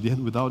infrastructure. In the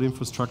end, without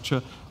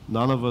infrastructure,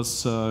 none of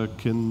us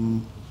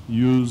can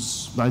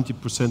use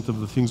 90% of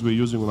the things we're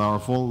using on our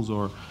phones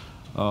or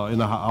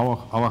in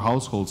our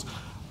households.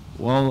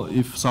 Well,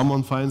 if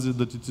someone finds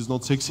that it is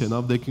not sexy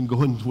enough, they can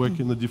go and work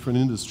in a different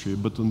industry.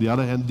 But on the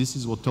other hand, this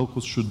is what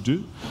telcos should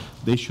do.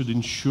 They should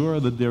ensure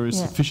that there is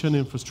sufficient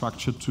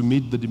infrastructure to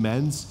meet the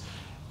demands,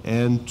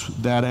 and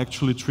that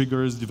actually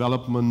triggers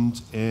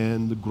development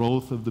and the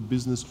growth of the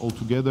business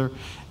altogether.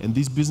 And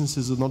these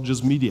businesses are not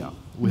just media.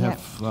 We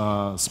have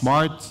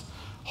smart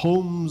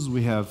homes,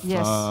 we have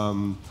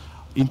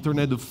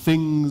Internet of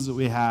Things,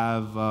 we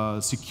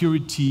have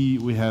security,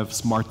 we have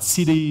smart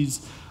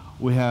cities,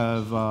 we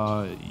have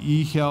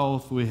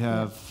e-health, we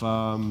have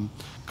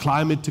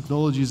climate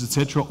technologies,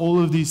 etc.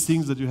 All of these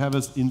things that you have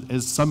as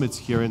summits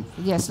here in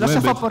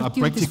Webit are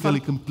practically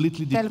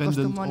completely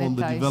dependent on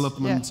the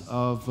development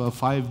of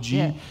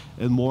 5G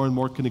and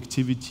more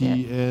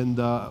connectivity and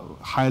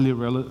highly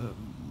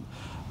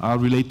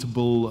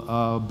relatable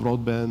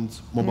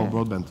broadband, mobile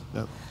broadband.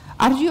 Yeah.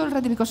 Are you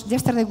already, because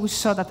yesterday we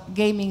saw that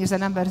gaming is the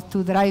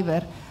 #2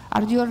 driver,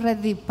 are you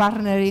already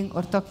partnering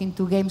or talking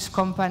to games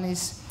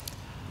companies?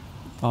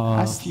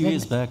 A few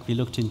years back, we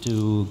looked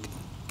into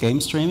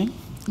game streaming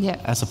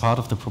as a part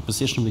of the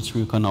proposition, which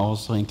we can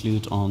also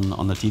include on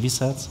the TV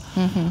sets.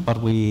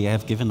 But we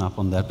have given up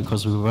on that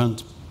because we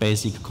weren't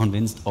basically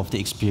convinced of the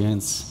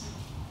experience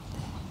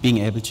being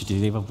able to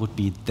deliver would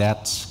be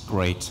that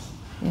great.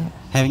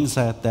 Having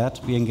said that,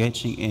 we're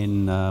engaging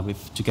in,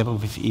 together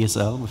with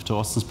ESL, with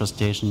Thorsten's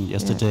presentation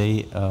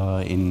yesterday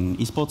in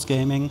esports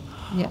gaming.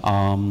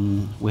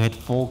 We had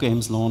 4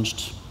 games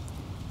launched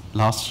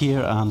last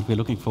year, and we're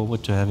looking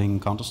forward to having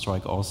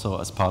Counter-Strike also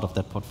as part of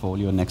that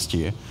portfolio next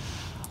year.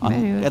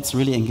 And that's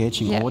really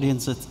engaging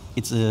audiences.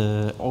 It's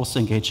also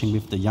engaging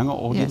with the younger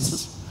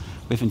audiences,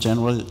 with in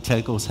general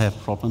telcos have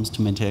problems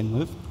to maintain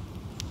with.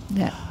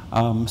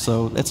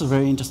 So that's a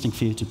very interesting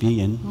field to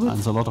be in, and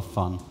it's a lot of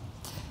fun.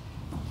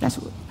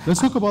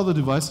 Let's talk about the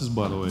devices,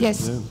 by the way.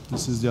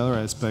 This is the other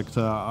aspect.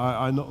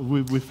 I know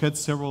we've had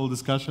several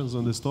discussions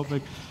on this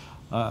topic.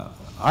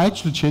 I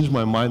actually changed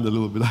my mind a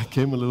little bit. I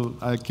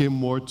came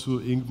more to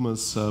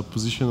Ingmar's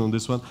position on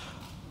this one.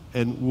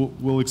 and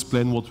we'll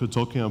explain what we're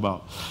talking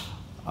about.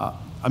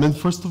 I mean,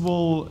 first of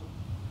all,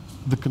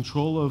 the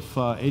control of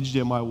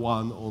HDMI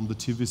 1 on the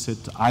TV set,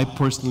 I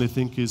personally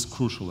think is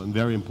crucial and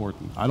very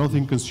important. I don't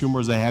think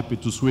consumers are happy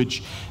to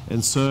switch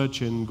and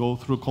search and go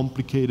through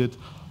complicated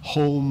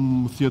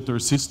home theater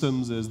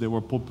systems as they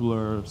were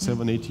popular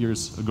 7, 8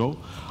 years ago.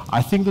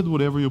 I think that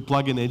whatever you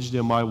plug in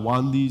HDMI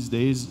 1 these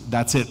days,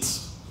 that's it.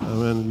 I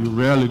mean, you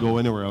rarely go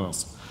anywhere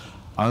else.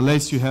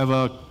 Unless you have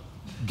a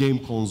game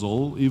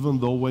console, even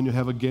though when you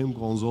have a game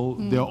console,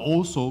 they're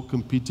also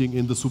competing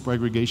in the super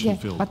aggregation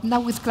field. But now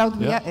with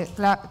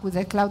with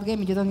the cloud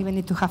gaming, you don't even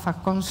need to have a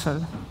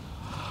console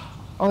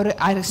or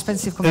an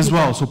expensive computer. As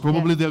well, so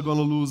probably they're going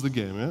to lose the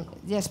game, yeah?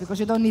 Yes, because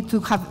you don't need to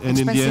have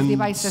expensive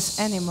devices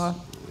anymore.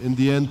 In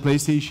the end,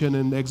 PlayStation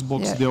and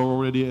Xbox, they're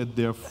already at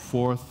their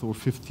 4th or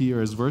 5th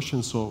year's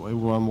version, so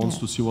everyone wants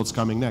to see what's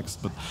coming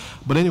next.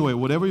 But anyway,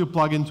 whatever you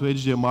plug into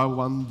HDMI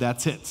 1,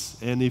 that's it.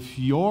 And if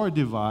your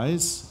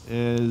device,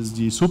 as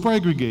the super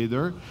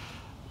aggregator,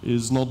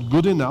 is not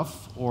good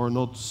enough or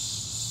not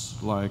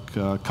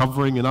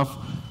covering enough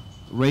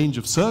range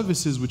of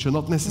services, which are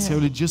not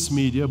necessarily just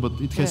media, but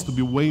it has to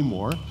be way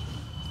more,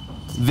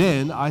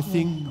 then I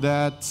think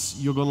that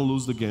you're going to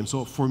lose the game.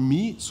 So for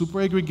me,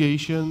 super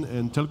aggregation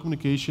and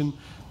telecommunication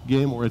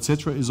game or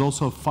etc. is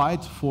also a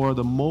fight for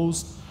the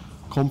most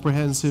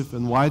comprehensive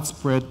and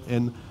widespread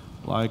and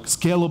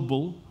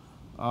scalable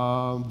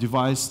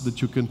device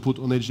that you can put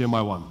on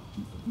HDMI 1.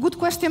 Good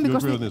question,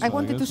 because I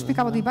wanted to speak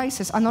about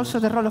devices and also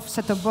the role of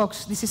set-top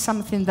box. This is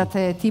something that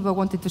TiVo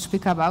wanted to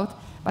speak about.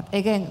 But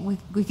again,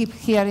 we keep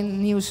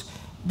hearing news,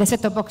 the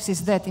set-top box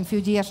is dead. In a few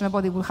years,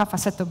 nobody will have a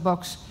set-top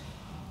box.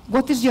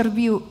 What is your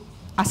view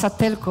as a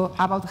telco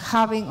about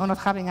having or not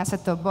having a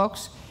set-top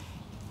box?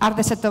 Are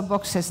the set-top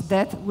boxes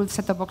dead? Will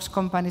set-top box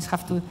companies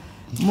have to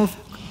move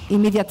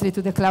immediately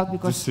to the cloud?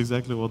 Because this is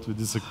exactly what we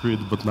disagreed,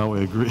 but now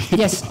we agree.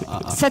 Yes,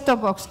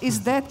 set-top box is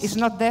dead, is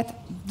not dead.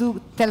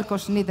 Do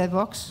telcos need a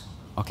box?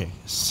 Okay,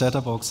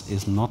 set-top box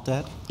is not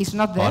dead. It's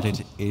not dead. But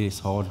it is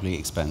horribly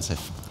expensive.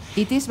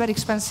 It is very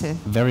expensive.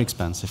 Very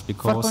expensive,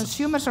 because for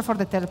consumers or for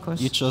the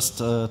telcos? You just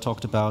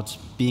talked about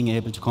being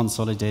able to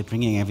consolidate,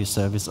 bringing every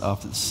service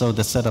up. So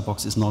the set-top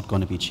box is not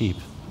going to be cheap.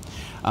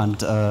 And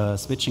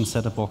switching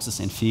set-top boxes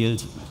in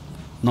field,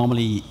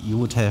 normally you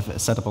would have a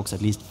set-top box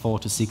at least 4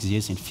 to 6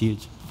 years in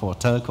field for a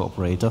telco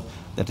operator,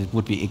 that it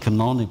would be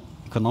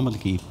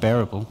economically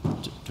bearable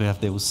to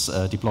have those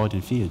deployed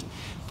in field.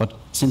 But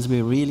since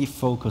we're really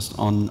focused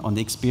on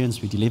the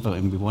experience we deliver,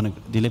 and we want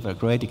to deliver a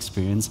great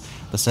experience,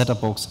 the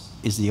set-top box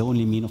is the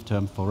only mean of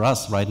term for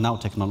us right now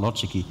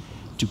technologically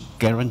to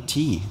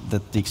guarantee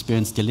that the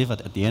experience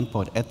delivered at the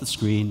endpoint, at the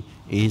screen,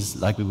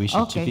 is like we wish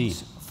it to be.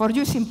 For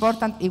you it's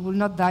important, it will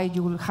not die,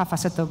 you will have a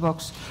set-top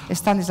box.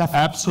 Stanislav.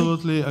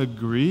 Absolutely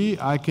agree.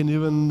 I can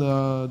even,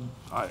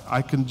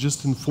 I can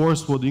just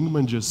enforce what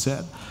Ingmar just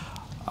said.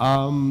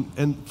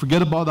 And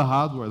forget about the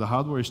hardware. The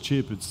hardware is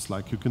cheap. It's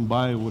like you can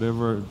buy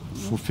whatever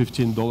for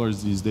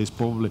 $15 these days,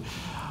 probably,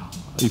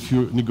 if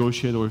you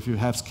negotiate or if you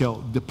have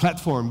scale. The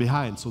platform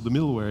behind, so the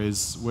middleware,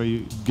 is where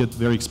you get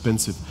very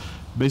expensive.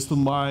 Based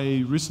on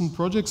my recent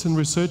projects and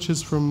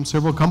researches from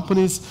several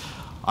companies,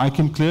 I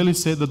can clearly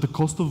say that the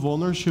cost of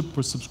ownership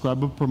per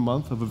subscriber per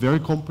month of a very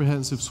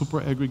comprehensive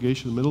super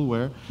aggregation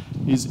middleware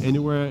is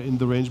anywhere in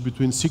the range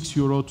between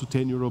 €6 to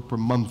 €10 per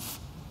month.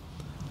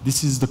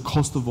 This is the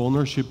cost of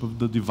ownership of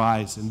the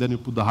device, and then you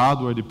put the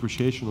hardware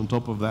depreciation on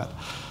top of that.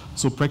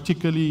 So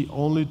practically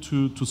only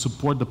to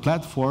support the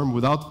platform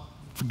without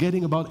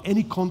forgetting about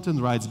any content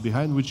rights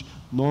behind, which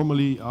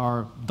normally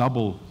are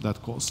double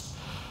that cost.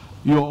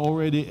 You're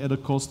already at a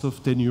cost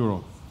of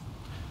 €10.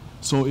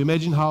 So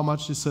imagine how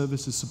much this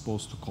service is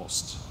supposed to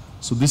cost.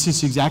 So this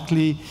is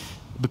exactly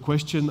the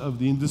question of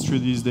the industry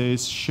these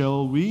days.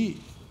 Shall we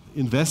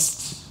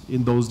invest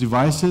in those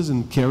devices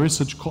and carry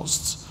such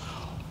costs,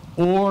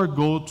 or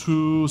go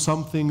to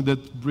something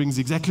that brings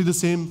exactly the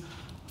same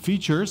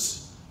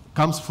features,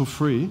 comes for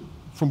free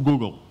from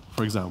Google,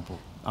 for example?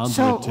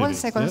 So, one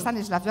second,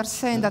 Stanislav, you're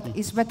saying that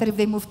it's better if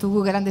they move to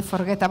Google and they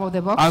forget about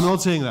the box? I'm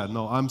not saying that,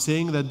 no. I'm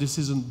saying that this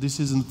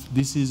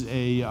is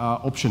a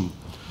option.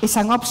 It's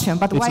an option,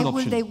 but why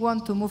would they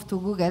want to move to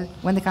Google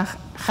when they can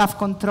have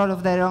control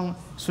of their own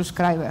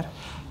subscriber?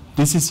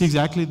 This is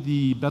exactly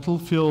the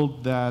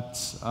battlefield that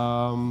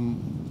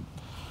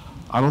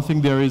I don't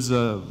think there is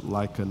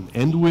an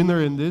end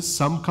winner in this.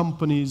 Some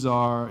companies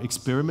are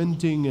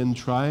experimenting and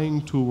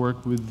trying to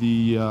work with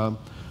the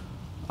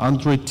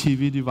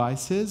AndroidTV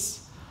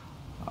devices,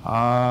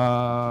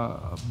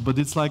 but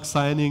it's like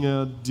signing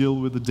a deal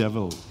with the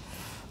devil.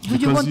 Do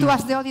you want to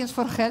ask the audience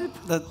for help?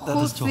 That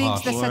is too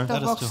harsh.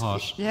 That is too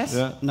harsh. Yes?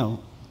 Yeah. No.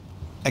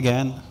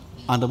 Again,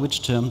 under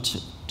which term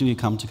do you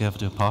come together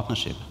to a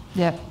partnership?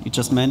 Yeah. You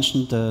just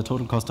mentioned the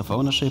total cost of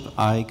ownership.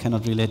 I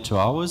cannot relate to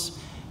ours,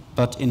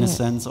 but in a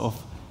sense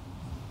of,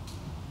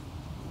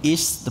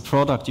 is the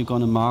product you're going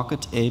to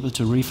market able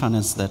to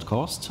refinance that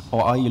cost?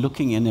 Or are you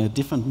looking in a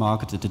different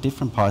market at a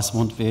different price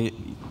point where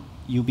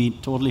you be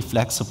totally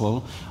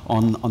flexible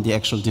on the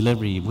actual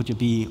delivery? Would you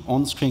be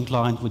on-screen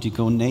client? Would you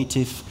go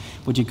native?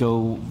 Would you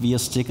go via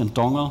stick and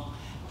dongle?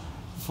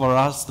 For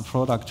us, the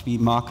product we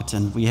market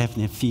and we have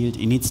in the field,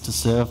 it needs to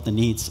serve the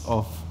needs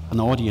of an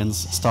audience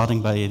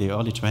starting by the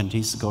early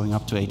 20s, going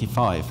up to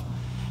 85.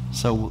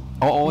 So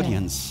our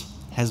audience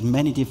has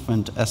many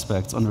different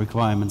aspects on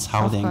requirements,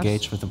 how they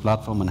engage with the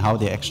platform and how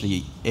they're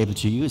actually able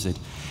to use it.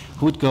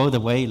 Who would go the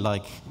way,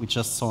 like we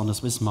just saw in the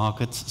Swiss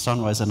market,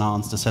 Sunrise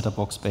announced a set-top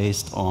box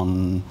based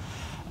on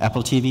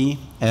Apple TV,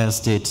 as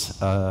did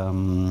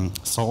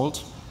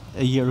Salt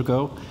a year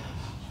ago.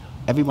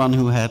 Everyone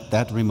who had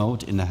that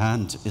remote in the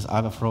hand is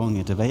either throwing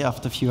it away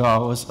after a few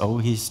hours,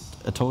 or he's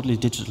a totally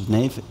digital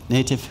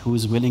native who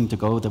is willing to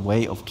go the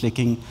way of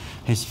clicking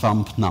his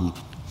thumb numb.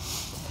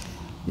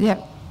 Yeah.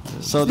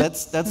 So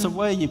that's a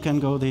way. You can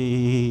go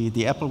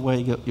the Apple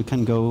way, you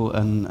can go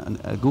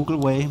a Google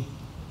way.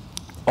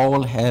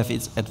 All have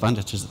its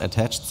advantages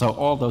attached. So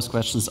all those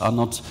questions are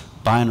not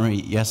binary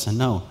yes and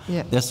no.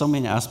 Yeah. There's so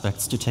many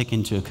aspects to take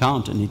into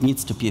account, and it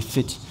needs to be a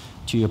fit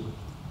to your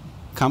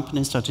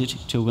company strategy,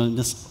 to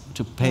willingness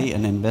to pay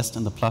and invest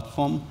in the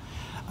platform.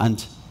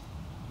 And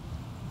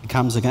it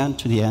comes again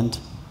to the end,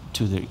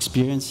 to the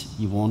experience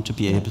you want to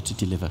be able to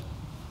deliver.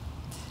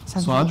 So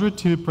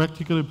AndroidTV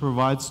practically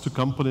provides to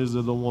companies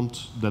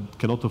that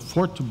cannot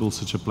afford to build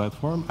such a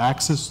platform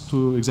access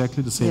to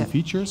exactly the same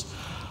features.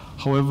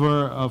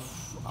 However,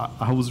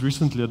 I was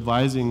recently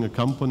advising a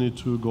company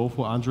to go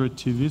for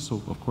AndroidTV,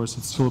 so of course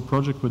it's still a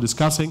project we're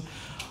discussing.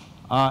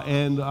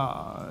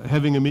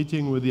 Having a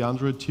meeting with the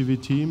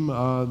AndroidTV team,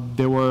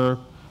 they were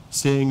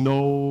saying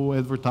no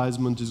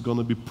advertisement is going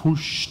to be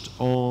pushed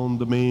on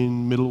the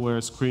main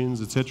middleware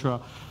screens, etc.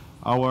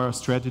 Our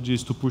strategy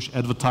is to push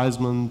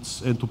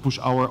advertisements and to push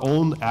our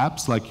own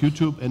apps like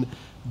YouTube, and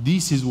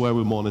this is where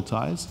we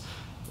monetize.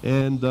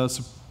 And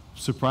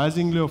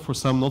surprisingly, or for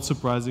some not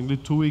surprisingly,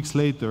 2 weeks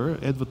later,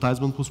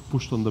 advertisement was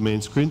pushed on the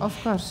main screen. Of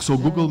course. So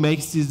Google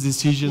makes these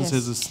decisions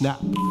as a snap.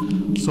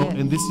 So,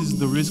 and this is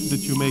the risk that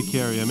you may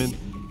carry. I mean,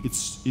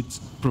 it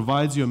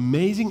provides you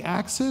amazing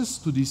access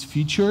to these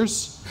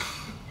features.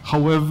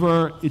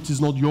 However, it is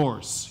not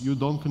yours. You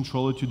don't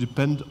control it. You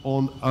depend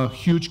on a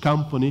huge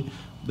company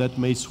that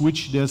may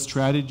switch their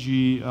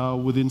strategy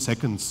within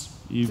seconds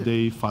if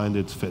they find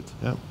it fit.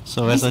 Yeah.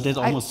 So as I did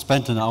almost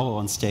spend an hour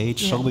on stage,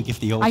 shall we give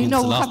the audience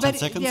the last 10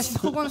 seconds?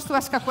 Yes, who wants to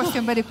ask a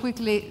question very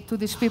quickly to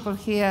these people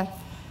here?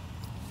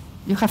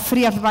 You have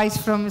free advice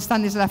from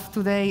Stanislav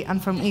today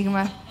and from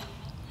Ingmar.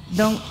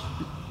 Don't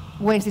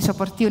waste this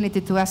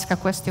opportunity to ask a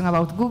question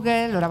about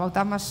Google or about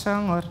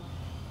Amazon or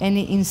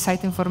any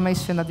insight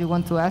information that you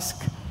want to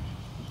ask.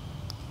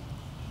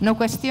 No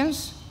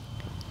questions?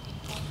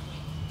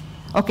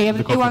 Okay,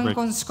 everyone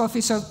wants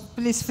coffee, so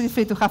please feel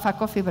free to have a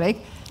coffee break.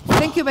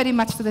 Thank you very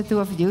much to the two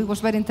of you. It was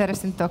very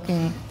interesting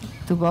talking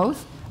to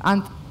both.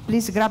 And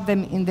please grab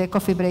them in the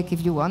coffee break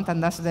if you want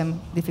and ask them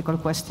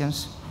difficult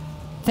questions.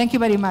 Thank you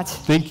very much.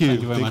 Thank you.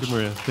 Thank you very much.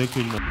 Maria. Thank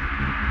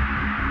you.